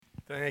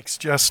Thanks,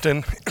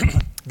 Justin.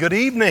 Good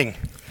evening.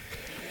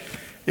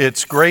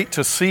 It's great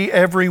to see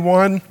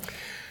everyone.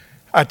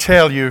 I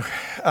tell you,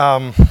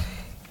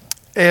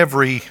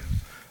 every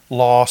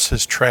loss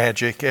is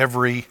tragic.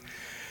 Everybody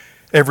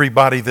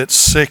that's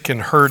sick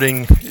and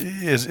hurting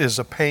is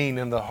a pain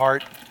in the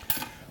heart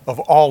of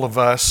all of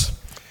us.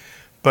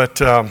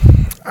 But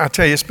I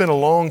tell you, it's been a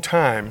long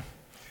time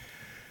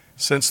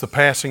since the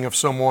passing of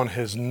someone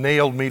has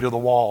nailed me to the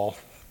wall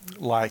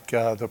like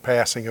the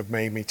passing of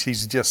Mamie.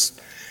 She's just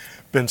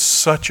been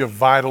such a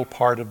vital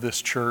part of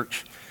this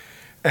church.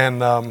 And,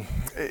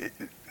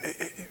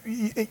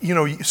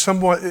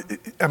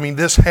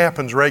 this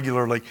happens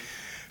regularly.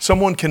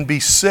 Someone can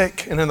be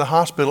sick and in the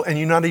hospital and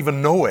you not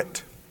even know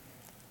it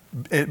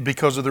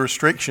because of the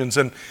restrictions.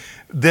 And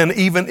then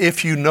even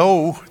if you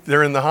know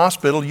they're in the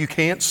hospital, you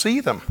can't see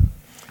them.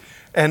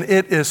 And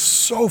it is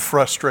so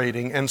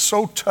frustrating and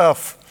so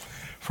tough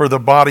for the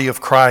body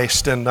of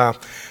Christ. And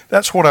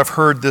that's what I've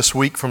heard this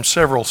week from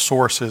several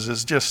sources,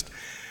 is just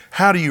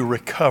how do you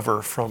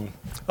recover from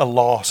a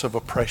loss of a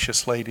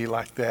precious lady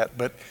like that?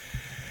 But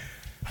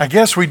I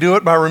guess we do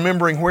it by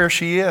remembering where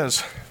she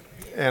is.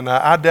 And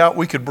I doubt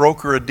we could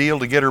broker a deal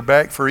to get her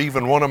back for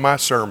even one of my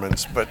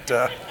sermons.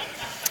 But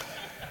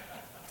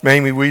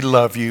Mamie, we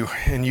love you,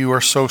 and you are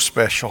so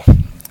special,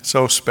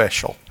 so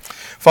special.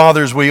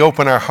 Father, as we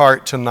open our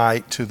heart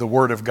tonight to the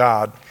Word of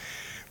God,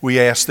 we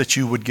ask that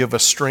you would give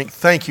us strength.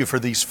 Thank you for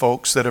these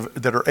folks that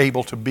are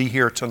able to be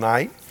here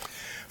tonight.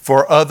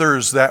 For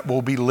others that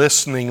will be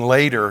listening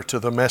later to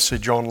the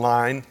message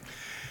online,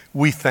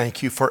 we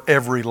thank you for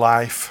every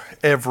life,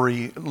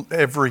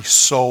 every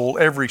soul,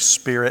 every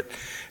spirit.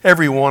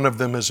 Every one of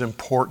them is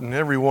important.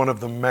 Every one of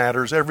them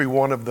matters. Every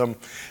one of them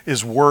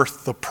is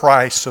worth the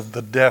price of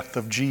the death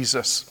of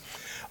Jesus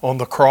on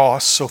the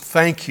cross. So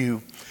thank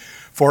you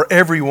for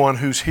everyone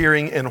who's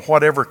hearing in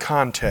whatever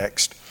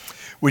context.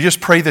 We just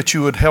pray that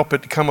you would help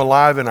it to come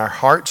alive in our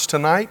hearts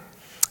tonight.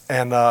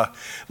 And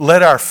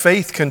let our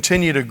faith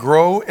continue to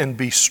grow and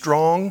be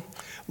strong.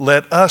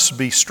 Let us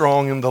be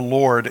strong in the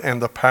Lord and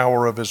the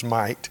power of His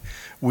might.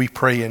 We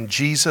pray in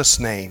Jesus'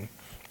 name.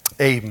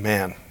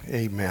 Amen.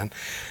 Amen.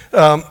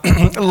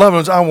 Loved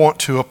ones, I want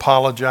to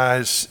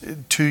apologize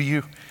to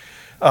you.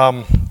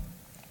 I'm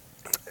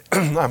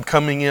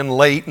coming in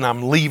late and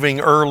I'm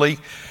leaving early,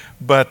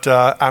 but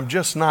I'm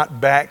just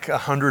not back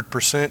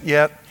 100%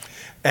 yet.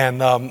 And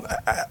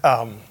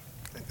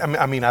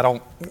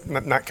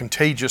not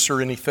contagious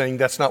or anything.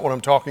 That's not what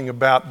I'm talking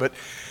about. But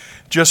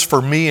just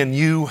for me and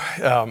you,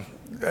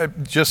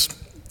 just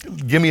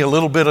give me a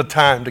little bit of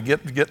time to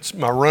get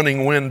my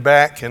running wind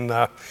back. And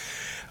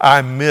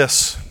I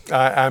miss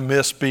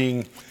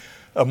being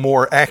a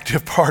more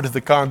active part of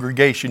the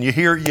congregation. You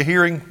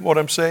hearing what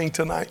I'm saying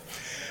tonight?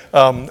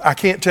 I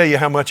can't tell you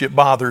how much it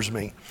bothers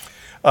me.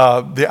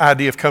 The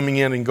idea of coming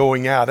in and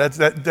going out.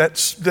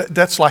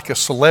 That's like a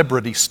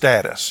celebrity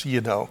status,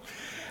 you know.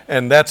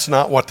 And that's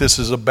not what this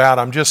is about.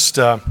 I'm just,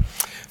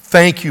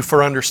 thank you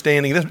for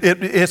understanding.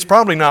 It's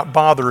probably not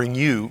bothering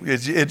you.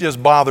 It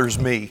just bothers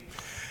me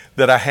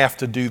that I have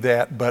to do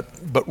that.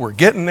 But we're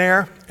getting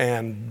there,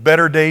 and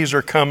better days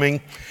are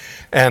coming.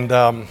 And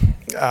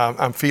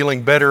I'm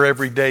feeling better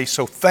every day.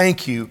 So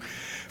thank you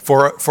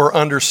for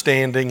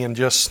understanding and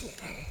just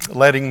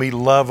letting me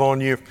love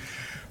on you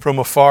from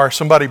afar.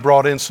 Somebody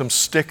brought in some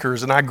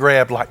stickers, and I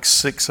grabbed like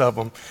 6 of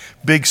them.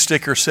 Big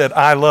sticker said,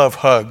 "I love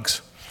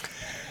hugs."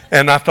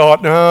 And I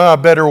thought, no, I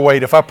better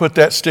wait. If I put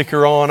that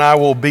sticker on, I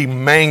will be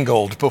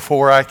mangled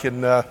before I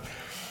can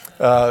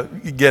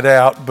get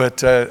out.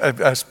 But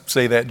I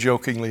say that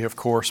jokingly, of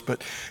course.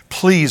 But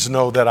please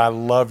know that I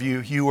love you.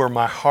 You are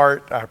my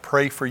heart. I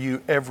pray for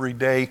you every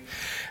day.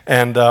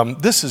 And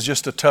this is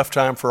just a tough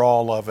time for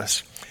all of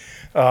us.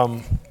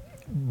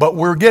 But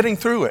we're getting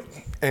through it.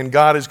 And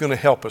God is going to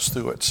help us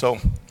through it. So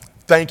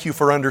thank you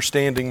for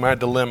understanding my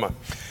dilemma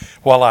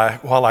while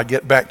I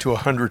get back to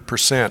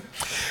 100%.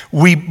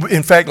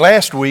 In fact,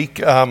 last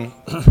week,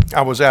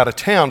 I was out of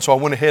town, so I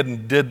went ahead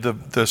and did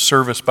the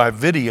service by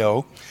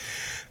video.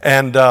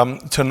 And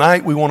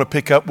tonight we want to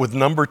pick up with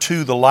number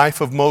 2, the life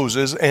of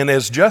Moses. And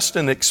as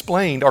Justin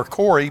explained, or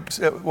Corey,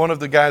 one of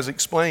the guys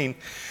explained,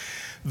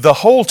 the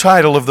whole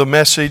title of the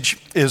message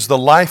is The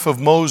Life of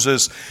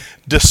Moses,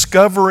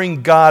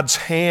 Discovering God's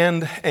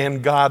Hand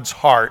and God's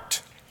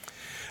Heart.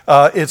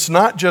 It's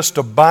not just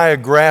a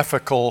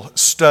biographical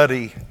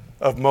study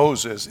of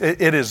Moses.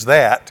 It is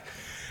that.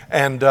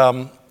 And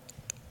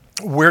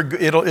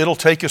it'll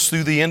take us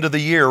through the end of the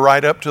year,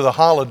 right up to the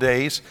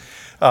holidays.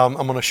 I'm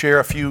going to share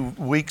a few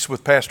weeks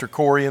with Pastor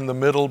Corey in the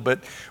middle, but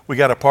we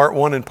got a part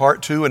 1 and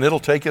part 2, and it'll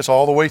take us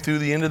all the way through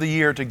the end of the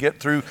year to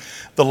get through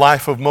the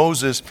life of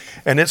Moses.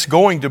 And it's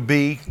going to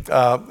be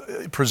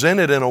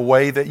presented in a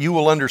way that you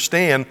will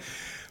understand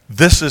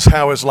this is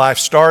how his life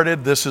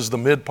started, this is the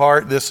mid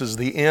part, this is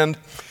the end.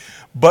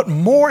 But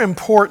more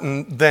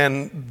important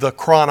than the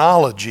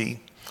chronology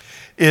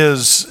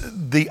is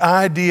the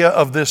idea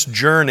of this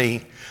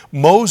journey.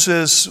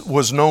 Moses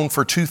was known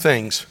for 2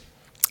 things.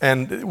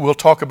 And we'll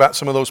talk about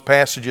some of those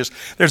passages.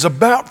 There's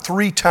about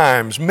 3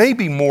 times,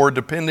 maybe more,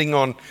 depending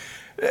on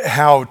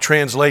how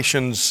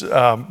translations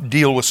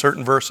deal with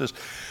certain verses.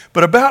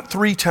 But about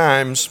 3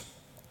 times,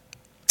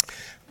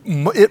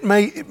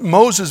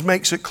 Moses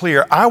makes it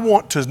clear, I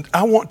want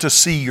to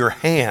see your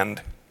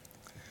hand,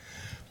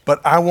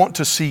 but I want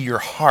to see your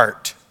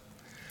heart.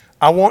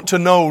 I want to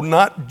know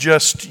not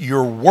just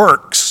your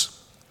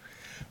works,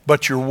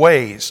 but your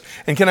ways.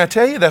 And can I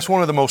tell you, that's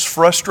one of the most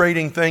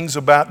frustrating things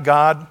about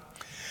God?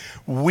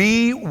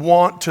 We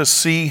want to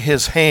see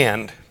His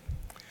hand.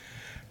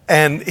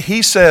 And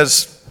He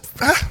says,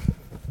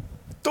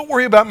 don't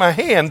worry about my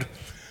hand.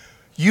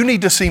 You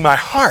need to see my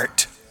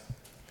heart.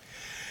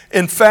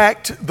 In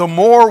fact, the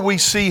more we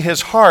see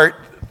His heart,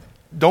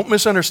 don't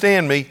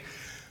misunderstand me,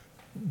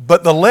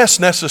 but the less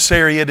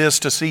necessary it is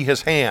to see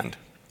His hand.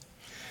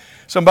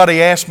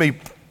 Somebody asked me,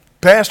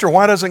 Pastor,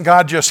 why doesn't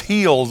God just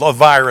heal the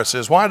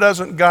viruses? Why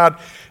doesn't God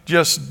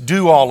just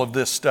do all of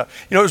this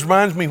stuff? You know, it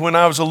reminds me when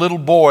I was a little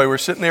boy, we're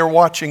sitting there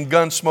watching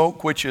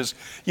Gunsmoke, which is,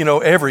 you know,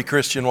 every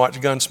Christian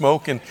watched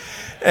Gunsmoke.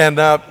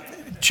 And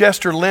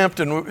Chester limped,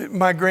 and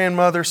my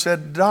grandmother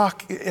said,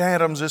 Doc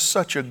Adams is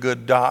such a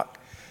good doc.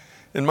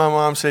 And my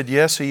mom said,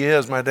 yes, he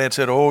is. My dad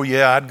said, oh,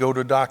 yeah, I'd go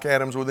to Doc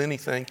Adams with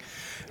anything.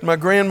 And my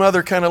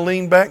grandmother kind of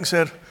leaned back and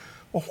said,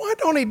 well, why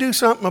don't he do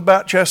something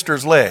about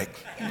Chester's leg?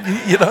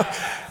 You know?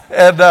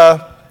 And,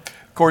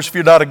 of course, if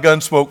you're not a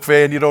Gunsmoke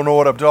fan, you don't know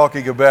what I'm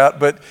talking about.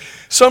 But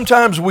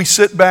sometimes we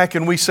sit back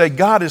and we say,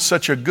 God is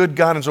such a good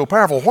God and so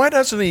powerful. Why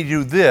doesn't He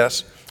do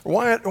this?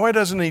 Why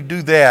doesn't He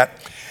do that?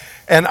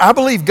 And I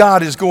believe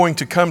God is going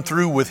to come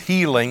through with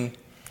healing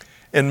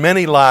in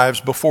many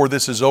lives before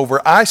this is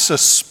over. I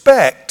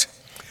suspect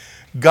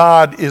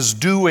God is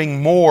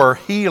doing more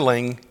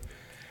healing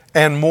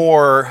and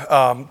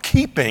more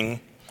keeping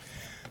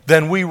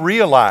than we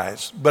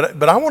realize.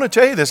 But I want to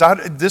tell you this.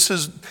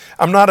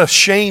 I'm not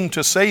ashamed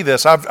to say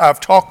this. I've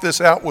talked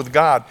this out with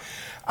God.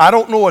 I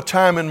don't know a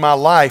time in my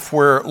life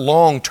where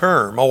long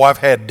term, I've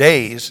had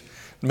days,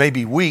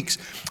 maybe weeks,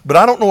 but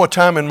I don't know a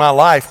time in my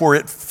life where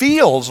it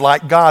feels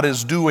like God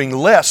is doing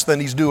less than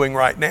He's doing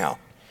right now.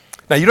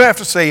 Now, you don't have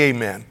to say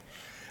amen.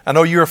 I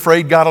know you're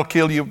afraid God will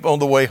kill you on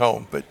the way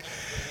home, but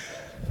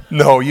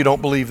no, you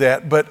don't believe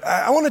that. But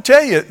I want to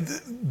tell you,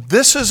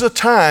 this is a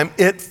time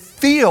it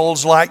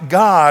feels like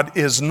God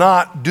is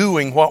not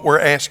doing what we're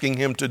asking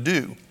Him to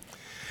do.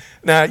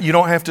 Now, you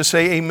don't have to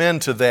say amen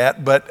to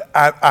that, but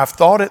I've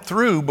thought it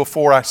through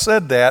before I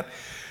said that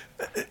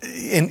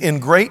in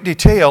great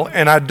detail,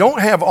 and I don't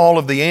have all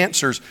of the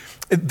answers.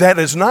 That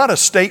is not a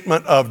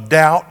statement of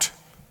doubt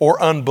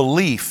or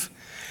unbelief.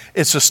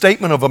 It's a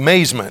statement of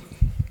amazement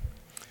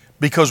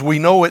because we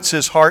know it's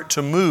His heart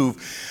to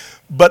move.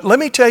 But let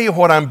me tell you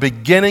what I'm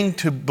beginning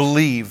to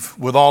believe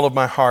with all of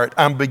my heart.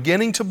 I'm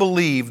beginning to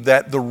believe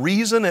that the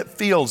reason it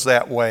feels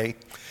that way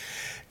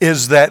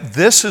is that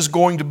this is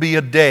going to be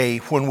a day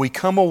when we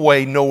come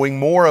away knowing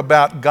more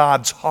about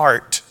God's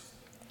heart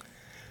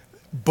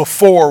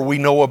before we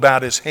know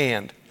about His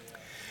hand.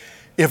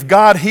 If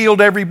God healed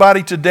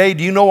everybody today,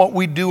 do you know what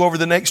we'd do over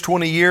the next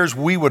 20 years?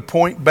 We would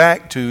point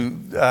back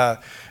to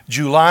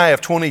July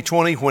of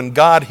 2020 when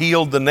God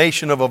healed the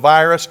nation of a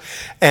virus,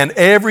 and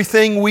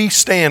everything we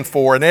stand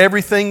for and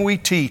everything we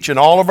teach and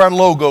all of our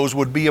logos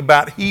would be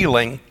about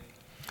healing.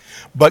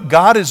 But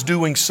God is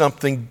doing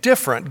something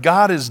different.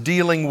 God is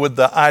dealing with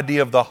the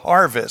idea of the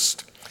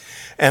harvest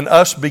and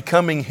us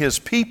becoming His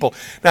people.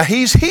 Now,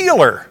 He's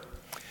healer,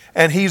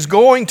 and He's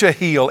going to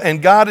heal,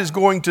 and God is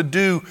going to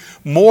do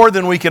more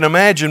than we can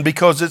imagine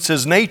because it's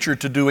His nature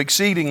to do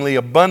exceedingly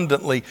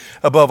abundantly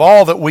above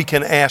all that we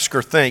can ask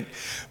or think.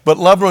 But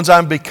loved ones,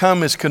 I'm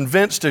become as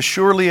convinced as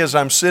surely as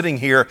I'm sitting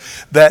here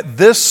that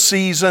this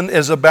season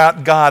is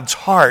about God's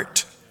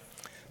heart,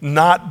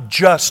 not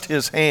just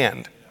His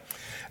hand.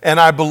 And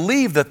I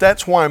believe that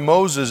that's why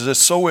Moses is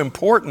so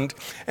important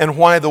and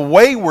why the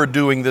way we're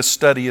doing this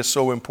study is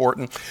so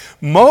important.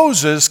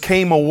 Moses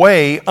came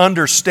away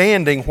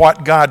understanding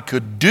what God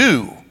could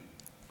do,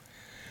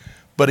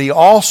 but he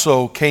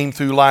also came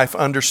through life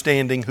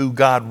understanding who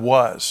God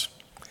was.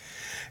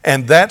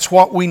 And that's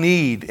what we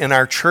need in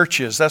our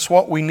churches. That's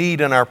what we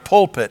need in our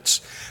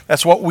pulpits.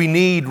 That's what we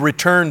need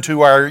returned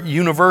to our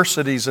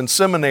universities and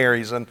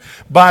seminaries and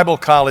Bible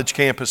college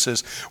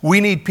campuses.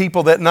 We need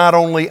people that not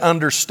only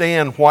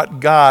understand what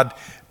God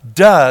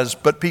does,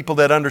 but people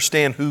that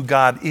understand who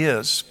God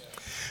is.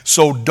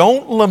 So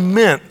don't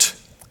lament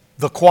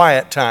the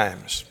quiet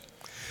times.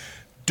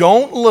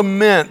 Don't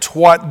lament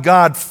what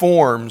God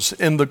forms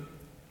in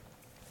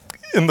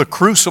the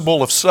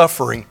crucible of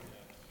suffering.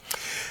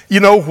 You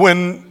know,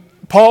 when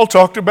Paul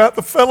talked about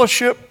the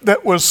fellowship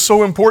that was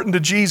so important to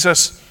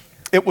Jesus,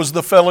 it was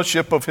the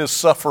fellowship of His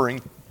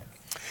suffering.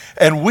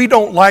 And we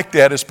don't like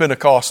that as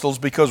Pentecostals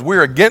because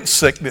we're against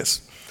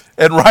sickness,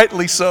 and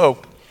rightly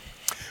so.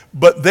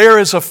 But there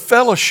is a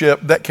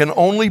fellowship that can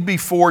only be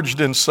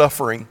forged in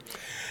suffering.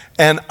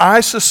 And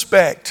I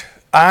suspect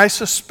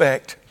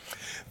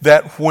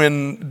that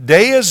when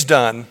day is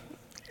done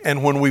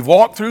and when we've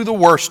walked through the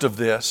worst of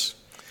this,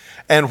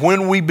 and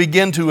when we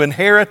begin to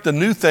inherit the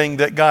new thing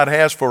that God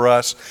has for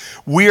us,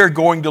 we are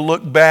going to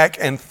look back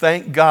and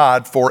thank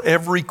God for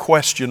every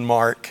question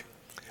mark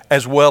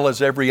as well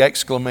as every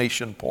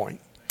exclamation point.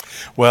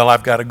 Well,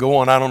 I've got to go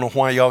on. I don't know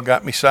why y'all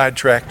got me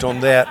sidetracked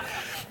on that,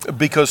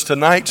 because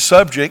tonight's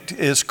subject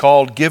is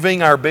called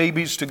Giving Our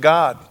Babies to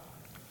God.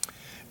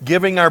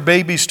 Giving our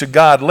babies to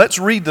God. Let's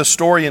read the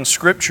story in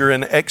Scripture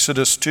in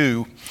Exodus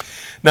 2.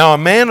 Now, a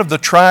man of the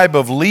tribe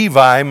of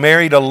Levi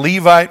married a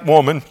Levite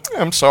woman,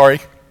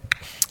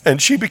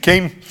 and she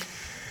became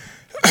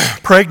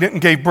pregnant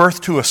and gave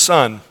birth to a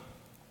son.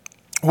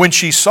 When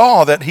she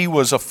saw that he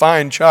was a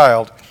fine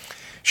child,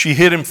 she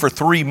hid him for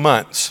 3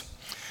 months.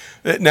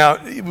 Now,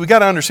 we got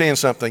to understand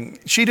something.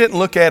 She didn't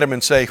look at him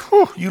and say,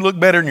 "Whew, you look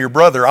better than your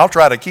brother. I'll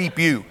try to keep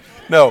you."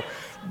 No,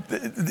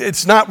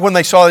 it's not when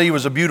they saw that he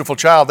was a beautiful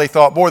child, they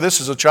thought, "Boy,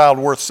 this is a child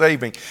worth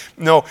saving."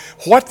 No,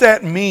 what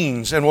that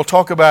means, and we'll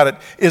talk about it,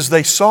 is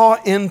they saw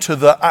into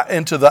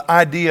the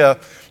idea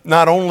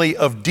not only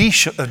of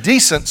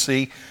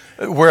decency,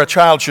 where a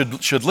child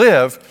should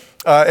live.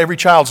 Every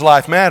child's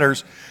life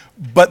matters,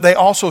 but they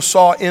also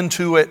saw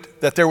into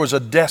it that there was a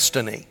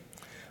destiny.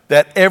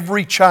 That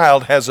every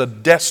child has a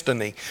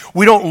destiny.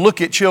 We don't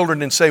look at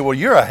children and say, "Well,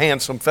 you're a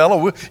handsome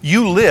fellow,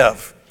 you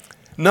live."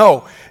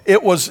 No,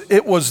 it was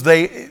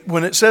they,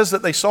 when it says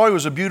that they saw he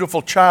was a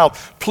beautiful child,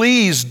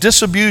 please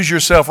disabuse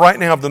yourself right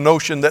now of the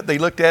notion that they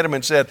looked at him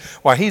and said,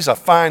 "Why, he's a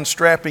fine,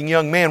 strapping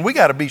young man. We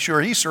got to be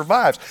sure he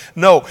survives."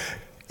 No,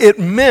 it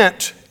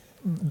meant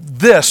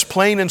this,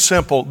 plain and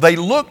simple. They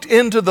looked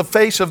into the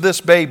face of this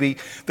baby,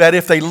 that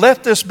if they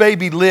let this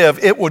baby live,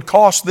 it would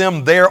cost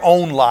them their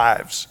own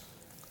lives.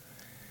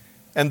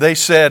 And they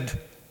said,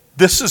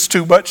 "This is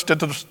too much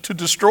to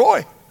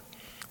destroy.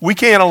 We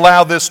can't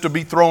allow this to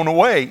be thrown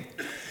away.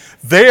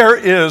 There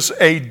is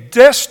a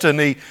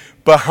destiny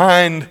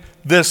behind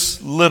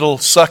this little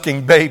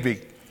sucking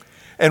baby.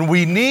 And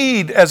we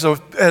need, as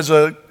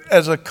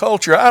a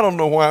culture," I don't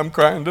know why I'm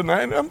crying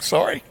tonight, I'm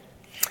sorry.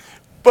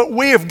 But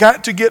we have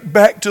got to get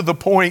back to the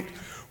point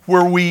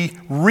where we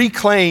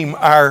reclaim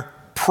our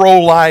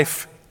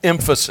pro-life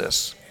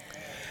emphasis.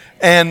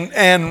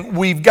 And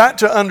we've got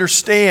to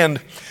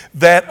understand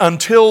that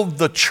until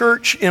the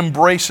church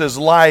embraces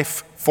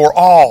life for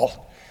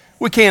all,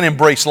 we can't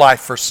embrace life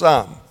for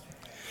some.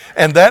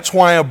 And that's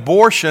why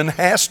abortion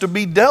has to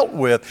be dealt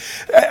with.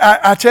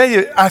 I tell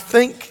you,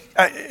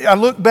 I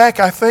look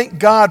back, I thank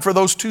God for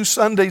those 2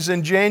 Sundays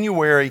in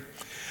January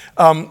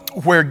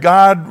where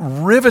God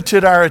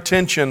riveted our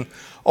attention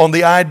on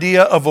the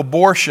idea of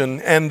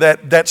abortion, and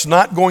that's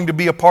not going to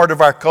be a part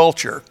of our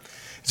culture.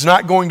 It's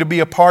not going to be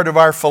a part of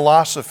our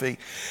philosophy.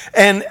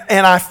 And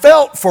I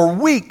felt for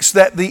weeks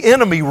that the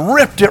enemy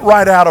ripped it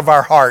right out of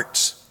our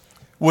hearts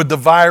with the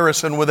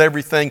virus and with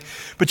everything.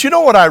 But you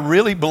know what I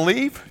really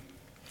believe?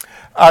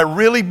 I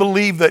really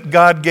believe that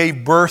God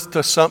gave birth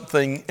to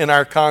something in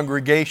our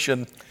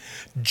congregation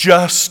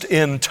just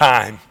in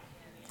time.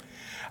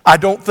 I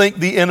don't think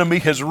the enemy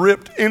has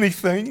ripped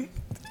anything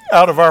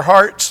out of our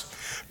hearts,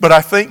 but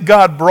I think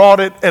God brought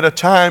it at a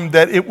time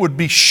that it would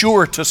be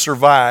sure to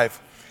survive.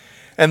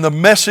 And the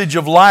message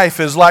of life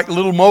is like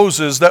little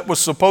Moses that was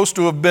supposed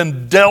to have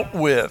been dealt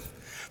with,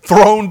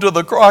 thrown to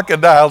the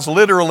crocodiles,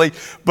 literally.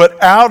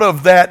 But out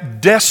of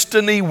that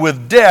destiny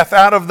with death,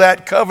 out of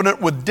that covenant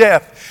with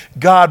death,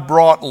 God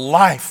brought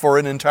life for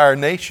an entire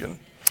nation.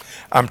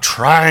 I'm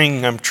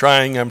trying.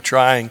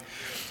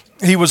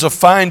 He was a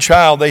fine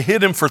child. They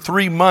hid him for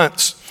 3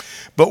 months.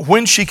 But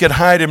when she could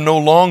hide him no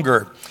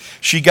longer,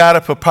 she got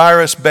a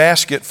papyrus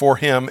basket for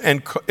him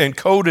and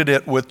coated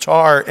it with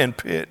tar and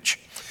pitch.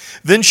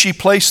 Then she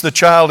placed the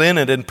child in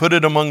it and put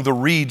it among the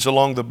reeds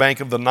along the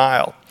bank of the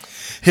Nile.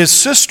 His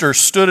sister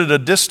stood at a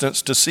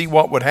distance to see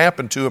what would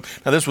happen to him.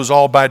 Now, this was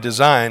all by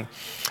design.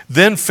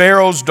 Then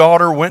Pharaoh's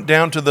daughter went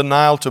down to the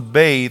Nile to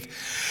bathe,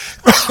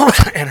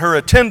 and her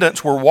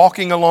attendants were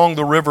walking along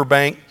the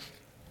riverbank.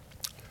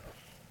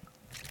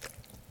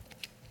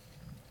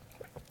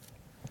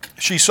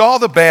 She saw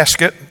the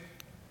basket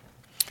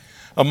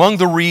among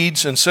the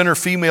reeds and sent her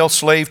female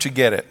slave to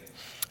get it.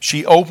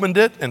 She opened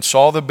it and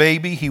saw the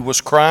baby. He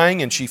was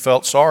crying, and she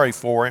felt sorry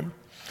for him.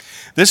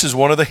 "This is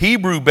one of the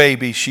Hebrew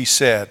babies," she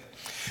said.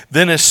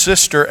 Then his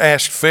sister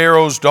asked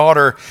Pharaoh's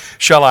daughter,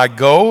 "Shall I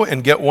go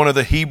and get one of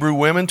the Hebrew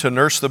women to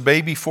nurse the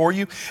baby for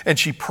you?" And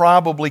she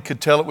probably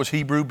could tell it was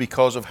Hebrew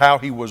because of how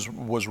he was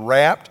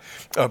wrapped,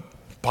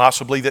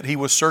 possibly that he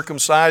was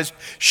circumcised.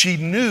 She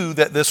knew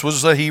that this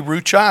was a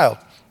Hebrew child.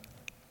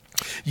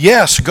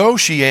 "Yes, go,"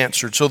 she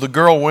answered. So the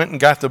girl went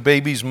and got the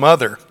baby's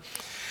mother.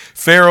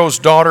 Pharaoh's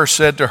daughter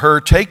said to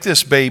her, "Take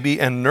this baby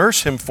and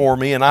nurse him for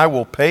me, and I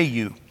will pay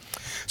you."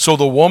 So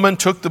the woman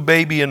took the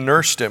baby and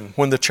nursed him.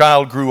 When the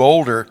child grew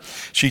older,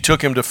 she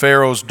took him to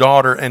Pharaoh's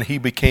daughter, and he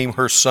became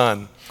her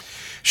son.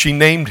 She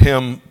named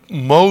him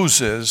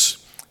Moses,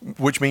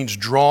 which means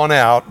drawn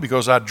out,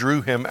 because I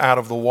drew him out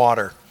of the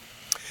water.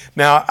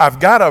 Now,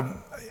 I've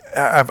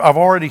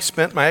already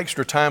spent my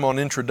extra time on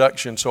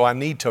introduction, so I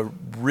need to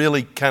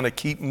really kind of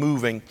keep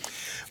moving.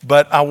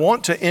 But I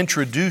want to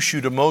introduce you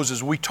to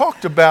Moses. We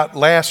talked about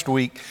last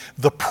week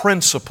the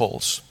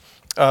principles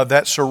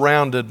that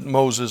surrounded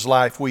Moses'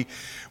 life.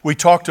 We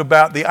talked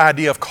about the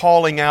idea of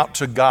calling out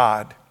to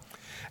God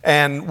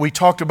And we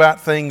talked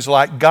about things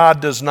like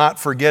God does not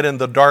forget in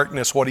the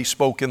darkness what He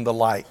spoke in the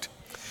light.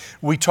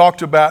 We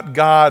talked about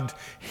God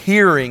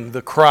hearing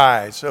the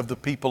cries of the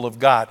people of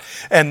God.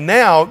 And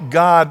now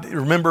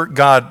remember,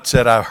 God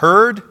said, I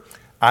heard,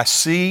 I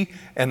see,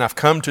 and I've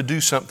come to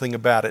do something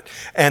about it.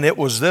 And it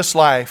was this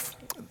life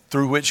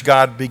through which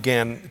God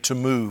began to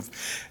move.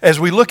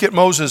 As we look at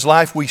Moses'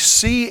 life, we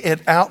see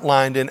it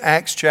outlined in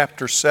Acts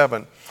chapter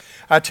 7.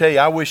 I tell you,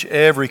 I wish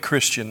every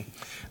Christian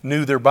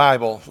knew their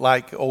Bible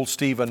like old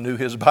Stephen knew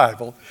his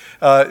Bible.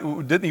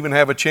 Didn't even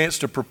have a chance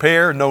to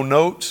prepare, no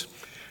notes.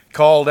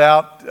 Called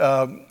out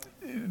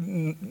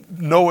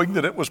knowing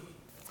that it was,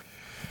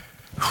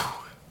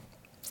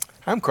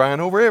 I'm crying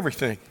over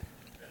everything.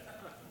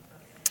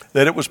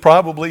 That it was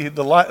probably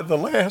the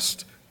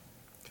last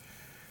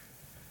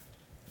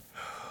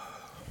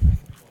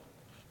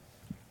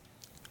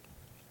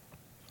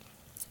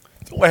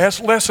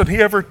lesson he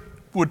ever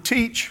would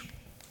teach.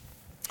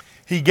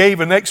 He gave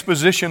an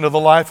exposition of the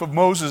life of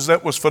Moses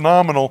that was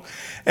phenomenal,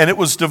 and it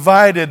was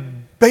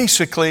divided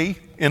basically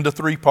into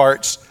 3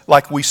 parts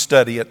like we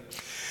study it.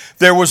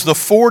 There was the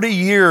 40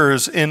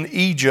 years in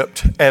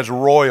Egypt as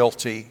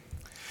royalty.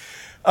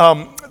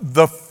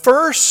 The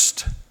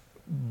first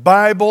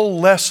Bible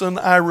lesson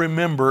I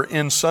remember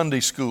in Sunday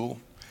school,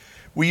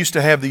 we used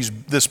to have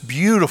this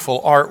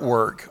beautiful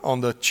artwork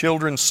on the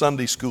children's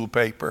Sunday school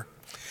paper.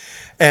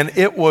 And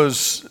it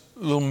was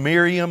little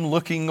Miriam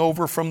looking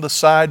over from the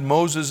side,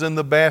 Moses in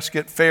the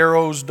basket,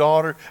 Pharaoh's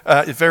daughter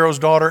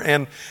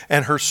and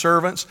her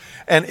servants.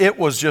 And it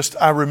was just,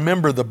 I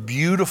remember the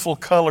beautiful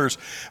colors,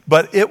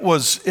 but it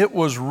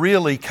was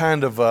really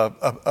kind of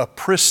a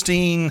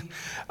pristine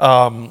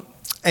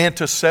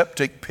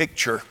antiseptic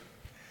picture.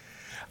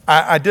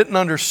 I didn't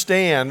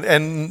understand,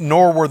 and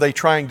nor were they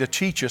trying to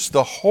teach us,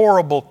 the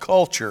horrible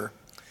culture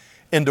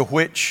into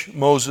which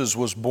Moses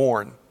was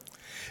born.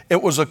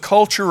 It was a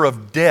culture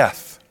of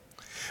death.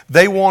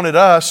 They wanted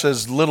us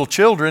as little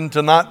children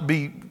to not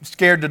be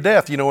scared to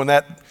death. You know, in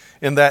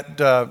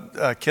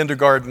that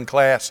kindergarten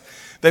class,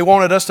 they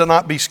wanted us to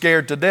not be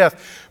scared to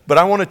death. But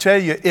I want to tell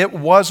you, it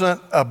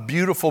wasn't a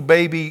beautiful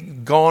baby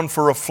gone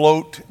for a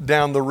float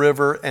down the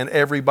river and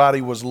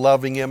everybody was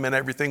loving him and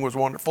everything was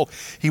wonderful.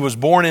 He was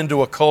born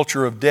into a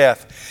culture of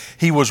death.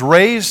 He was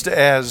raised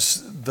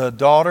as the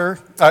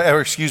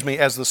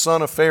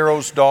son of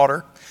Pharaoh's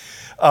daughter.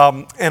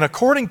 And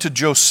according to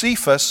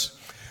Josephus,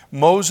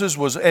 Moses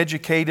was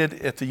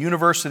educated at the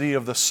University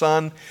of the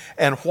Sun,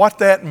 and what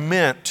that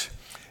meant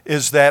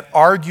is that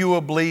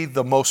arguably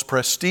the most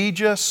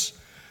prestigious,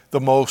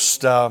 the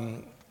most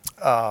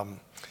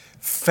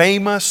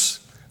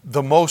famous,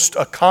 the most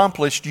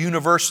accomplished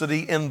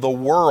university in the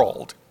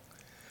world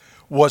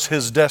was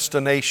his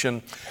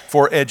destination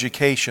for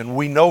education.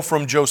 We know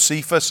from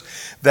Josephus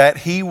that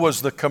he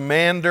was the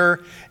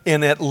commander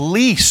in at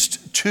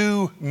least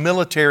 2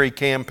 military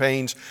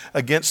campaigns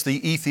against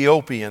the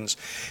Ethiopians.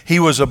 He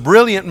was a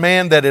brilliant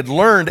man that had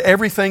learned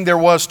everything there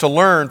was to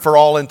learn for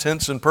all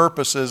intents and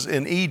purposes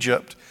in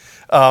Egypt,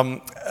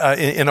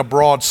 in a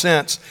broad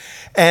sense.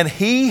 And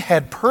he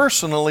had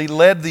personally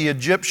led the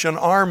Egyptian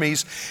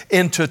armies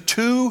into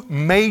 2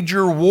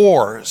 major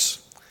wars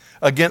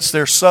against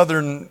their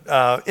southern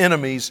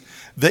enemies,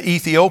 the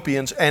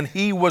Ethiopians, and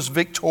he was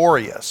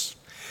victorious.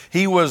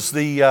 He was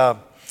the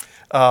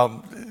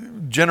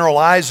General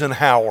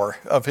Eisenhower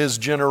of his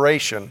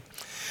generation.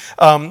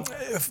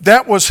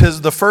 That was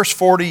the first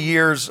 40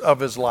 years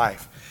of his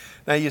life.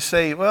 Now you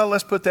say, well,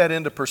 let's put that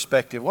into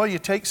perspective. Well, you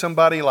take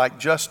somebody like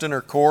Justin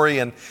or Corey,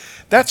 and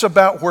that's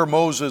about where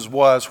Moses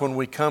was when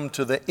we come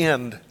to the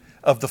end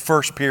of the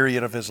first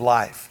period of his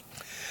life.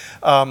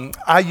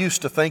 I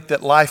used to think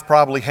that life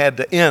probably had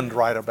to end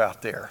right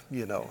about there.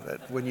 You know,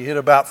 that when you hit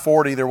about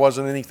 40, there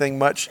wasn't anything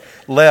much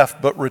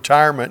left but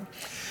retirement.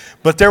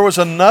 But there was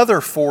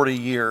another 40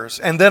 years,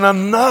 and then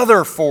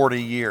another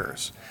 40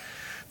 years.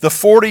 The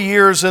 40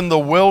 years in the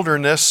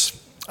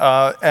wilderness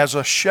as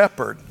a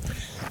shepherd.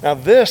 Now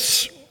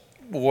this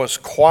was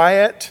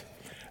quiet.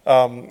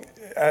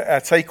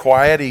 I'd say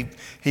quiet.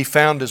 He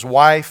found his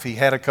wife. He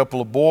had a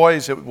couple of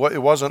boys. It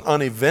wasn't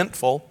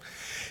uneventful.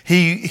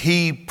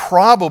 He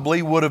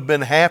probably would have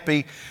been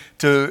happy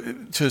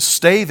to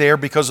stay there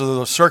because of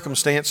the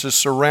circumstances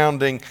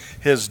surrounding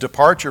his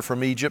departure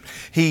from Egypt.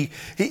 He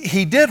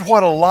did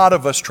what a lot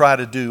of us try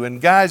to do. And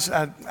guys,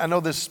 I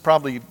know this is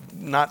probably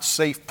not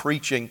safe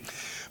preaching,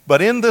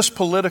 but in this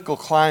political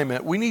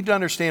climate, we need to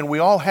understand we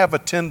all have a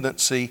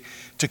tendency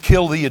to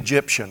kill the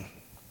Egyptian.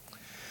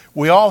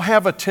 We all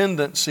have a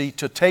tendency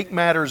to take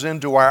matters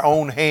into our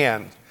own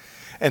hand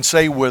and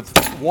say, with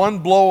one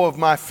blow of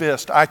my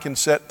fist, I can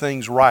set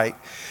things right.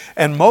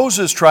 And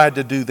Moses tried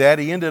to do that.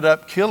 He ended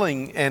up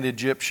killing an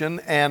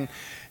Egyptian. And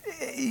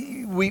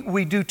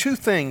we do 2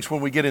 things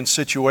when we get in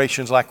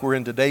situations like we're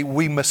in today.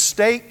 We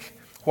mistake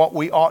what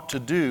we ought to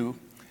do,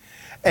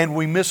 and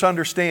we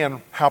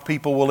misunderstand how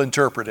people will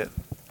interpret it.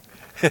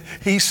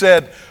 He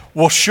said,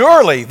 well,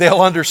 surely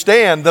they'll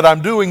understand that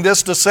I'm doing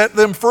this to set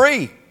them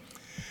free.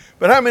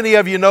 But how many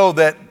of you know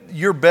that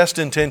your best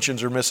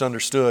intentions are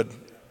misunderstood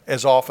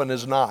as often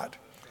as not?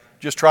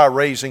 Just try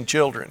raising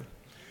children.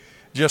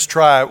 Just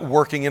try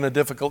working in a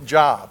difficult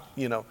job,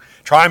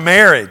 Try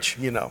marriage,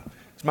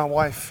 Is my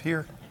wife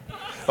here?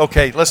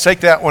 Okay, let's take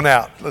that one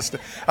out. I was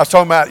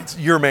talking about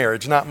your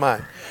marriage, not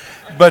mine.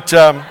 But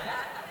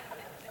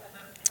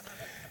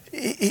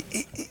you've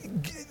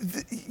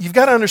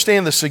got to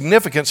understand the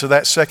significance of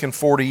that second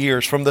 40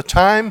 years. From the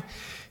time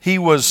he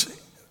was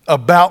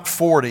about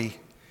 40,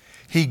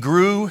 he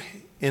grew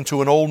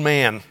into an old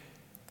man.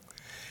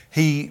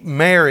 He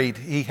married,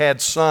 he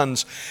had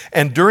sons,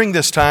 and during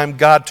this time,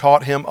 God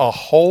taught him a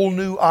whole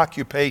new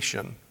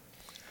occupation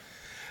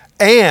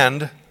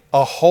and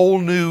a whole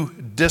new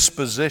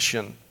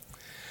disposition.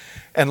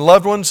 And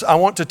loved ones, I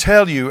want to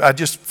tell you, I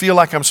just feel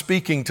like I'm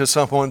speaking to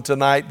someone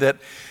tonight that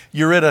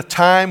you're at a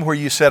time where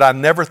you said, I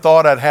never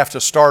thought I'd have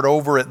to start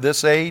over at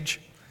this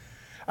age.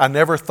 I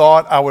never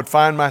thought I would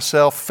find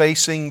myself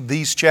facing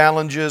these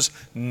challenges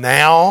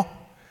now.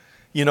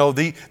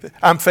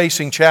 I'm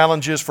facing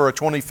challenges for a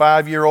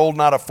 25-year-old,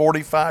 not a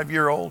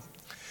 45-year-old.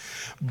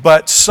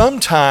 But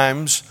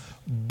sometimes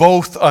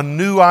both a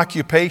new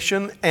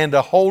occupation and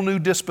a whole new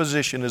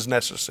disposition is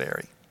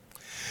necessary.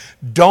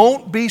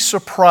 Don't be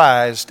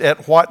surprised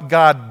at what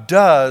God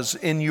does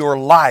in your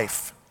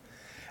life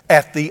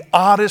at the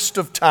oddest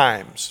of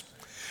times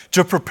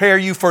to prepare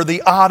you for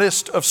the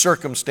oddest of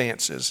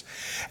circumstances.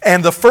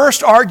 And the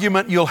first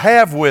argument you'll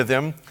have with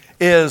Him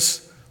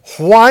is,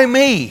 why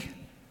me?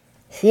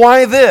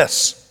 Why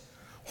this?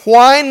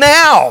 Why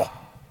now?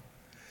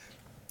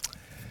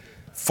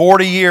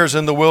 40 years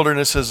in the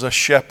wilderness as a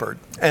shepherd.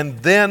 And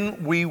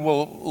then we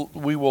will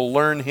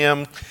learn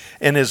Him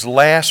in His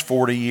last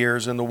 40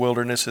 years in the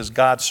wilderness as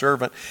God's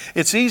servant.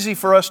 It's easy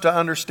for us to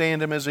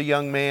understand Him as a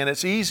young man.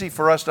 It's easy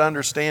for us to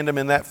understand Him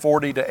in that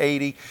 40 to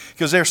 80,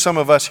 because there's some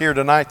of us here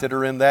tonight that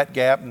are in that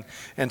gap,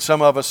 and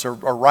some of us are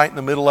right in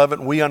the middle of it,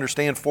 and we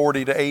understand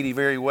 40 to 80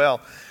 very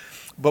well.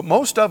 But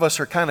most of us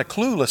are kind of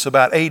clueless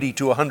about 80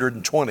 to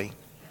 120.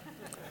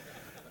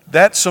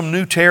 That's some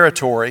new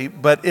territory,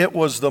 but it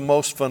was the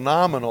most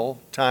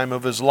phenomenal time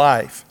of his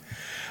life.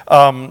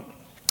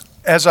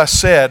 As I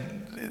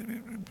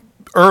said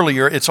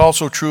earlier, it's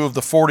also true of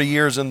the 40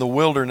 years in the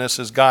wilderness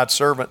as God's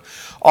servant.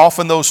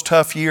 Often those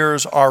tough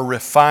years are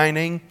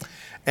refining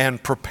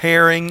and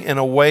preparing in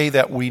a way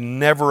that we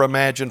never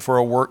imagined for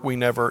a work we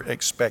never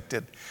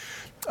expected.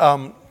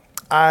 I'm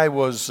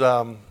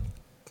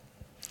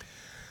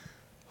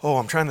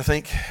trying to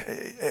think.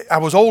 I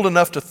was old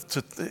enough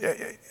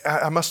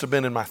I must have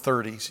been in my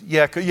 30s.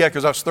 Yeah,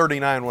 because I was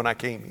 39 when I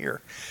came here.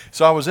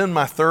 So I was in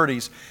my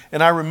 30s,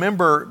 and I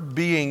remember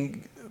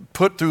being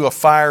put through a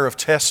fire of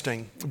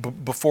testing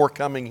before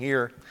coming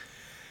here.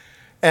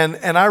 And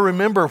I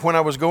remember when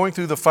I was going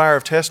through the fire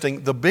of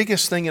testing, the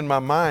biggest thing in my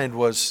mind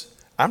was,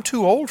 I'm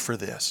too old for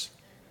this.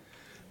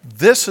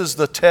 This is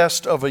the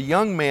test of a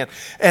young man.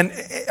 And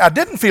I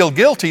didn't feel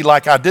guilty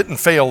like I didn't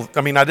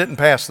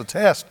pass the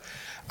test.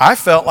 I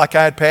felt like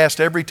I had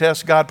passed every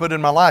test God put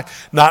in my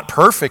life. Not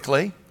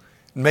perfectly,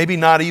 maybe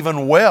not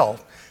even well.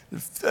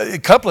 A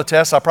couple of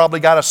tests I probably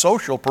got a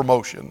social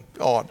promotion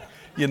on,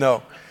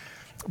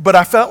 But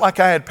I felt like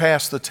I had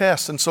passed the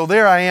test. And so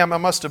there I am, I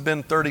must have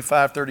been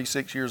 35,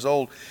 36 years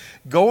old,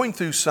 going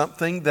through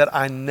something that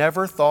I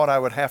never thought I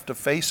would have to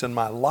face in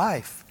my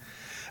life.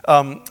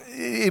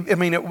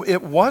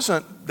 It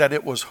wasn't that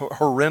it was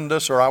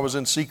horrendous or I was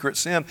in secret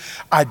sin.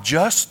 I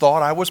just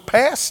thought I was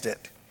past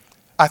it.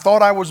 I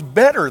thought I was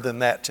better than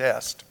that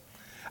test.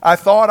 I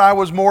thought I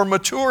was more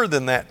mature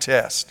than that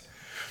test.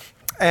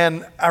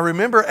 And I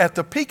remember at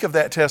the peak of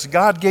that test,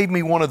 God gave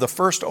me one of the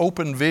first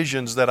open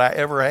visions that I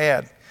ever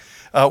had,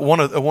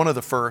 one of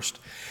the first.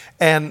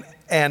 And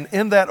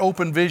in that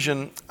open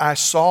vision, I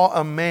saw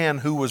a man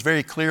who was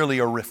very clearly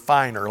a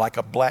refiner, like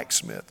a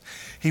blacksmith.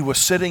 He was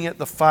sitting at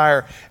the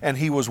fire and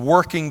he was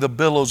working the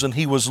billows and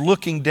he was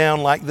looking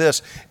down like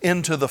this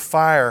into the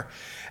fire.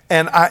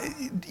 And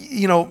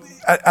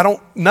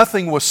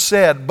nothing was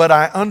said, but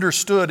I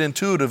understood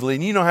intuitively.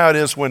 And you know how it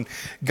is when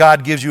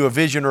God gives you a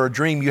vision or a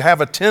dream. You have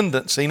a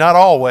tendency, not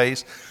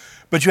always,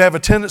 but you have a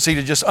tendency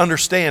to just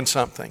understand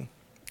something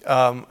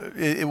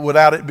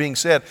without it being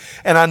said.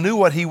 And I knew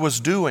what he was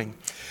doing.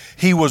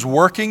 He was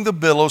working the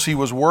billows. He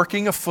was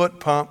working a foot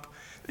pump,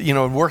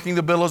 working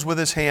the billows with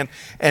his hand.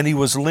 And he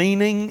was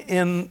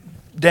leaning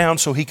down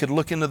so he could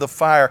look into the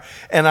fire.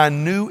 And I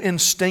knew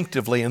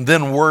instinctively, and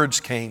then words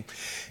came.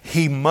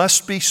 He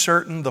must be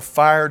certain the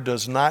fire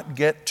does not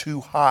get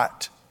too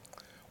hot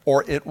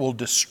or it will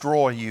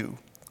destroy you.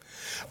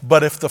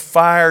 But if the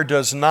fire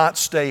does not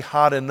stay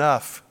hot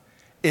enough,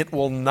 it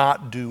will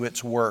not do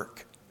its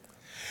work.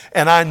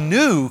 And I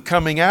knew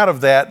coming out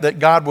of that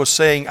God was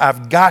saying,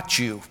 I've got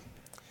you.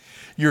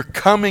 You're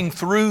coming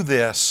through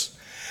this.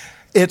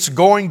 It's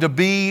going to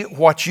be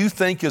what you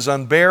think is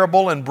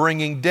unbearable and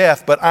bringing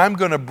death, but I'm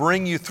going to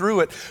bring you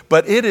through it.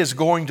 But it is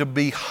going to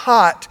be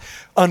hot,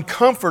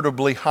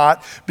 uncomfortably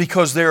hot,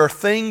 because there are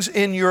things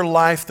in your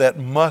life that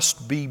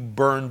must be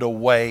burned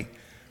away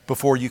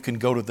before you can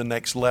go to the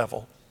next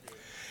level.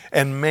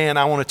 And man,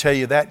 I want to tell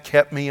you, that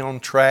kept me on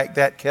track.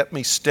 That kept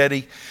me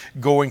steady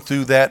going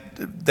through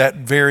that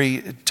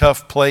very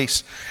tough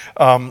place.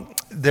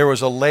 There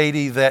was a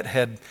lady that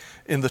had,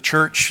 in the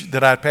church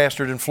that I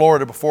pastored in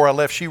Florida before I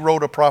left, she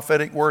wrote a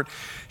prophetic word.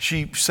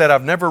 She said,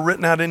 I've never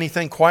written out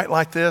anything quite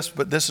like this,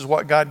 but this is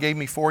what God gave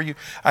me for you.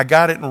 I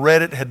got it and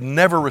read it, had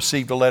never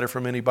received a letter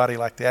from anybody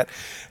like that.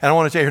 And I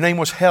want to tell you, her name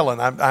was Helen.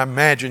 I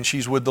imagine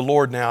she's with the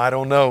Lord now. I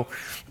don't know.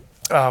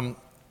 Helen,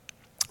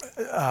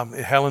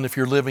 if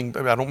you're living,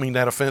 I don't mean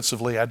that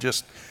offensively.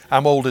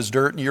 I'm old as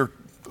dirt and you're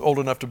old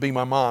enough to be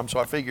my mom, so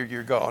I figured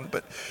you're gone.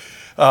 But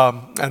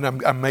and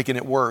I'm making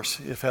it worse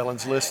if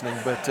Helen's listening.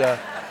 But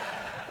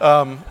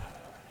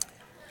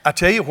I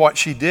tell you what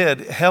she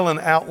did. Helen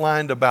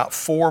outlined about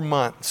 4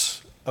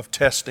 months of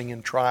testing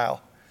and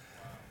trial.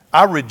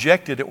 I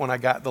rejected it when I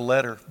got the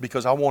letter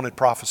because I wanted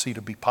prophecy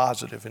to be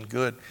positive and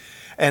good.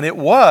 And it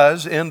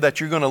was in that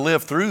you're going to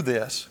live through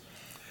this.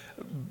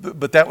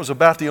 But that was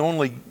about the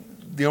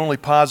only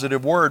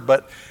positive word.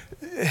 But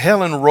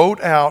Helen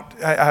wrote out,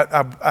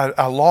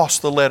 I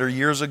lost the letter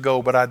years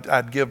ago, but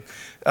I'd give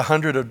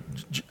 100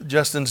 of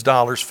Justin's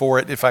dollars for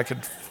it if I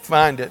could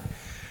find it.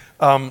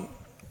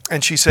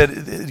 And she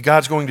said,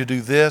 God's going to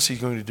do this, He's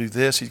going to do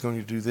this, He's going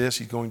to do this,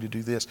 He's going to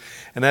do this.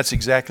 And that's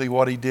exactly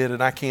what He did.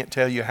 And I can't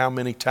tell you how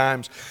many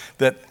times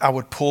that I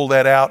would pull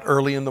that out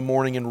early in the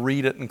morning and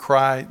read it and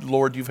cry,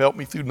 Lord, you've helped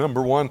me through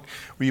number 1.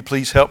 Will you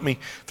please help me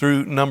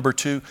through number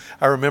 2?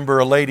 I remember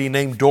a lady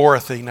named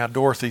Dorothy. Now,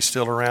 Dorothy's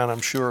still around,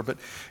 I'm sure, but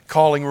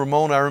calling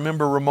Ramona. I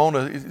remember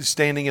Ramona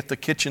standing at the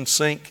kitchen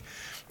sink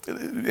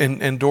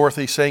and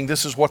Dorothy saying,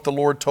 this is what the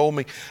Lord told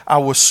me. I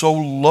was so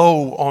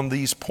low on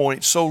these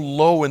points, so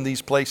low in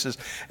these places.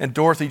 And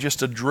Dorothy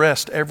just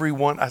addressed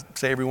everyone, I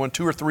say everyone,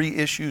 2 or 3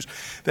 issues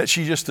that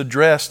she just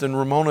addressed. And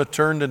Ramona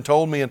turned and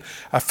told me, and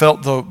I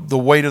felt the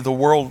weight of the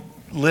world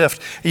lift.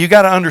 You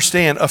got to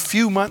understand, a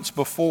few months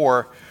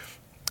before,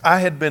 I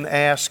had been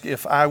asked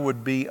if I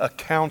would be a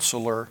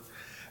counselor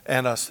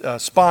and a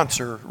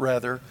sponsor,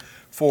 rather,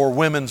 for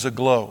Women's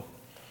Aglow.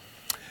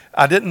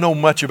 I didn't know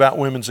much about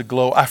Women's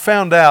Aglow. I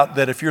found out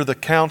that if you're the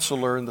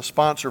counselor and the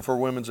sponsor for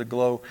Women's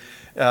Aglow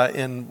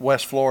in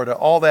West Florida,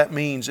 all that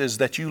means is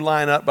that you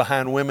line up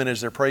behind women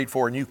as they're prayed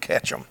for and you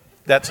catch them.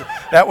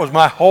 That was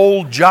my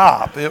whole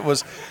job. It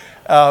was,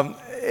 I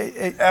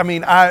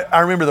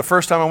remember the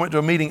first time I went to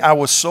a meeting, I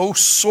was so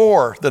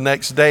sore the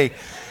next day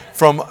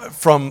from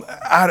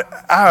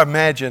I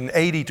imagine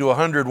 80 to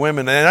 100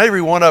 women, and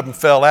every one of them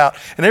fell out,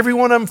 and every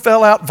one of them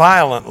fell out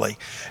violently.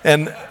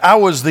 And I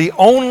was the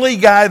only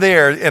guy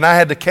there, and I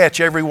had to catch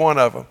every one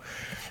of them.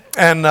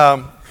 And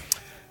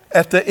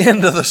at the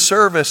end of the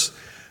service,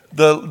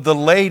 the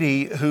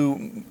lady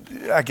who,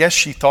 I guess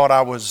she thought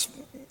I was,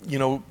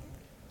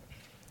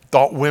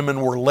 thought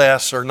women were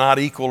less or not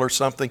equal or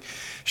something,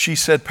 she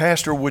said,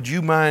 Pastor, would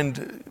you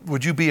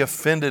be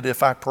offended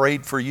if I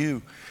prayed for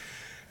you?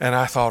 And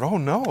I thought, oh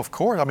no, of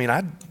course. I mean,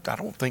 I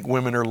don't think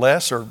women are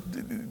less or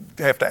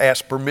have to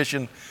ask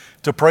permission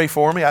to pray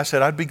for me. I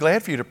said, I'd be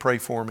glad for you to pray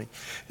for me.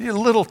 A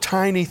little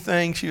tiny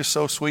thing. She was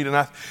so sweet. And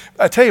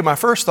I tell you, my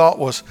first thought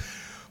was,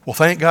 well,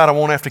 thank God I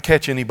won't have to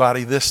catch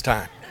anybody this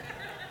time.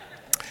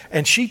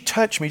 And she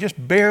touched me,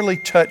 just barely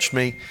touched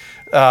me,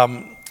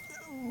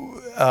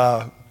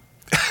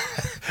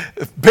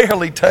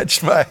 barely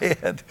touched my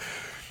head.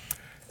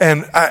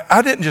 And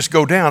I didn't just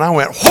go down. I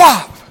went,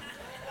 whop!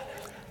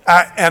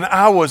 And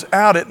I was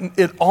out.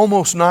 It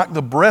almost knocked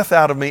the breath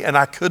out of me, and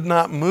I could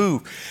not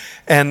move.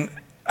 And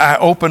I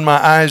opened my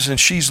eyes, and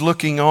she's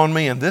looking on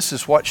me, and this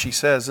is what she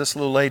says. This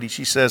little lady,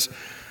 she says,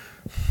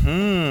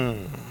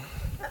 And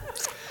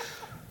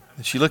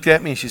she looked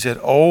at me, and she said,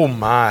 oh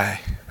my.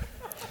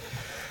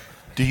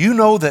 Do you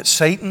know that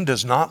Satan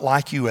does not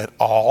like you at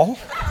all?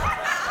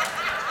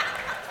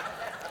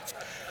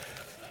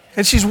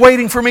 And she's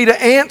waiting for me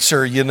to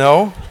answer,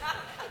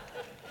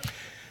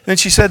 Then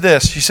she said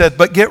this. She said,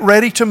 but get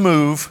ready to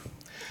move.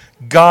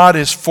 God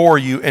is for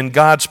you, and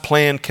God's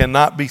plan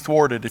cannot be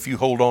thwarted if you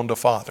hold on to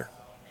Father.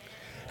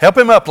 Help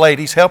him up,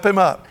 ladies. Help him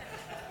up.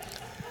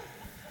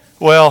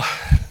 Well,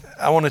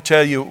 I want to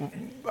tell you,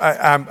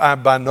 I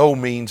by no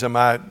means am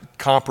I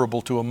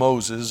comparable to a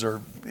Moses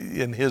or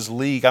in his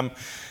league.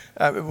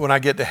 When I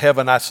get to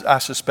heaven, I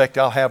suspect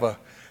I'll have a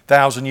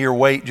 1,000-year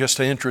wait just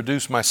to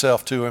introduce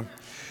myself to him.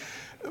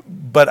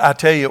 But I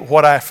tell you,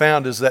 what I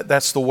found is that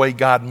that's the way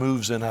God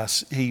moves in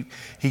us. He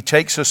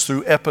takes us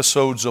through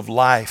episodes of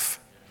life,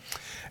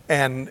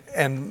 and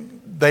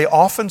they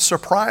often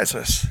surprise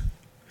us.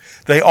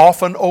 They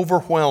often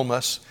overwhelm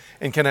us.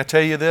 And can I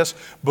tell you this?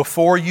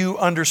 Before you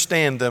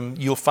understand them,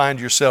 you'll find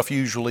yourself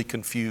usually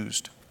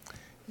confused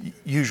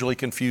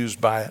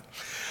by it.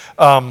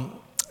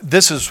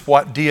 This is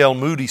what D.L.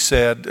 Moody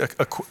said,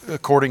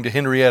 according to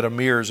Henrietta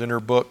Mears in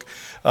her book,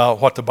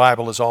 What the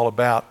Bible is All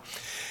About.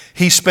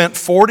 He spent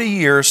 40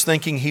 years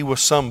thinking he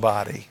was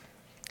somebody.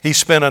 He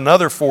spent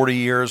another 40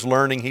 years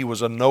learning he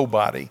was a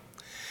nobody.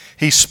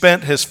 He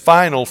spent his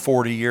final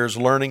 40 years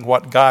learning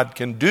what God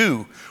can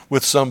do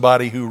with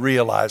somebody who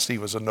realized he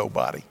was a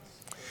nobody.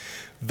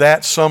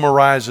 That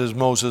summarizes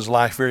Moses'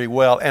 life very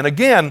well. And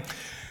again,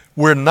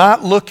 We're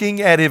not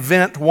looking at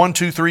event 1,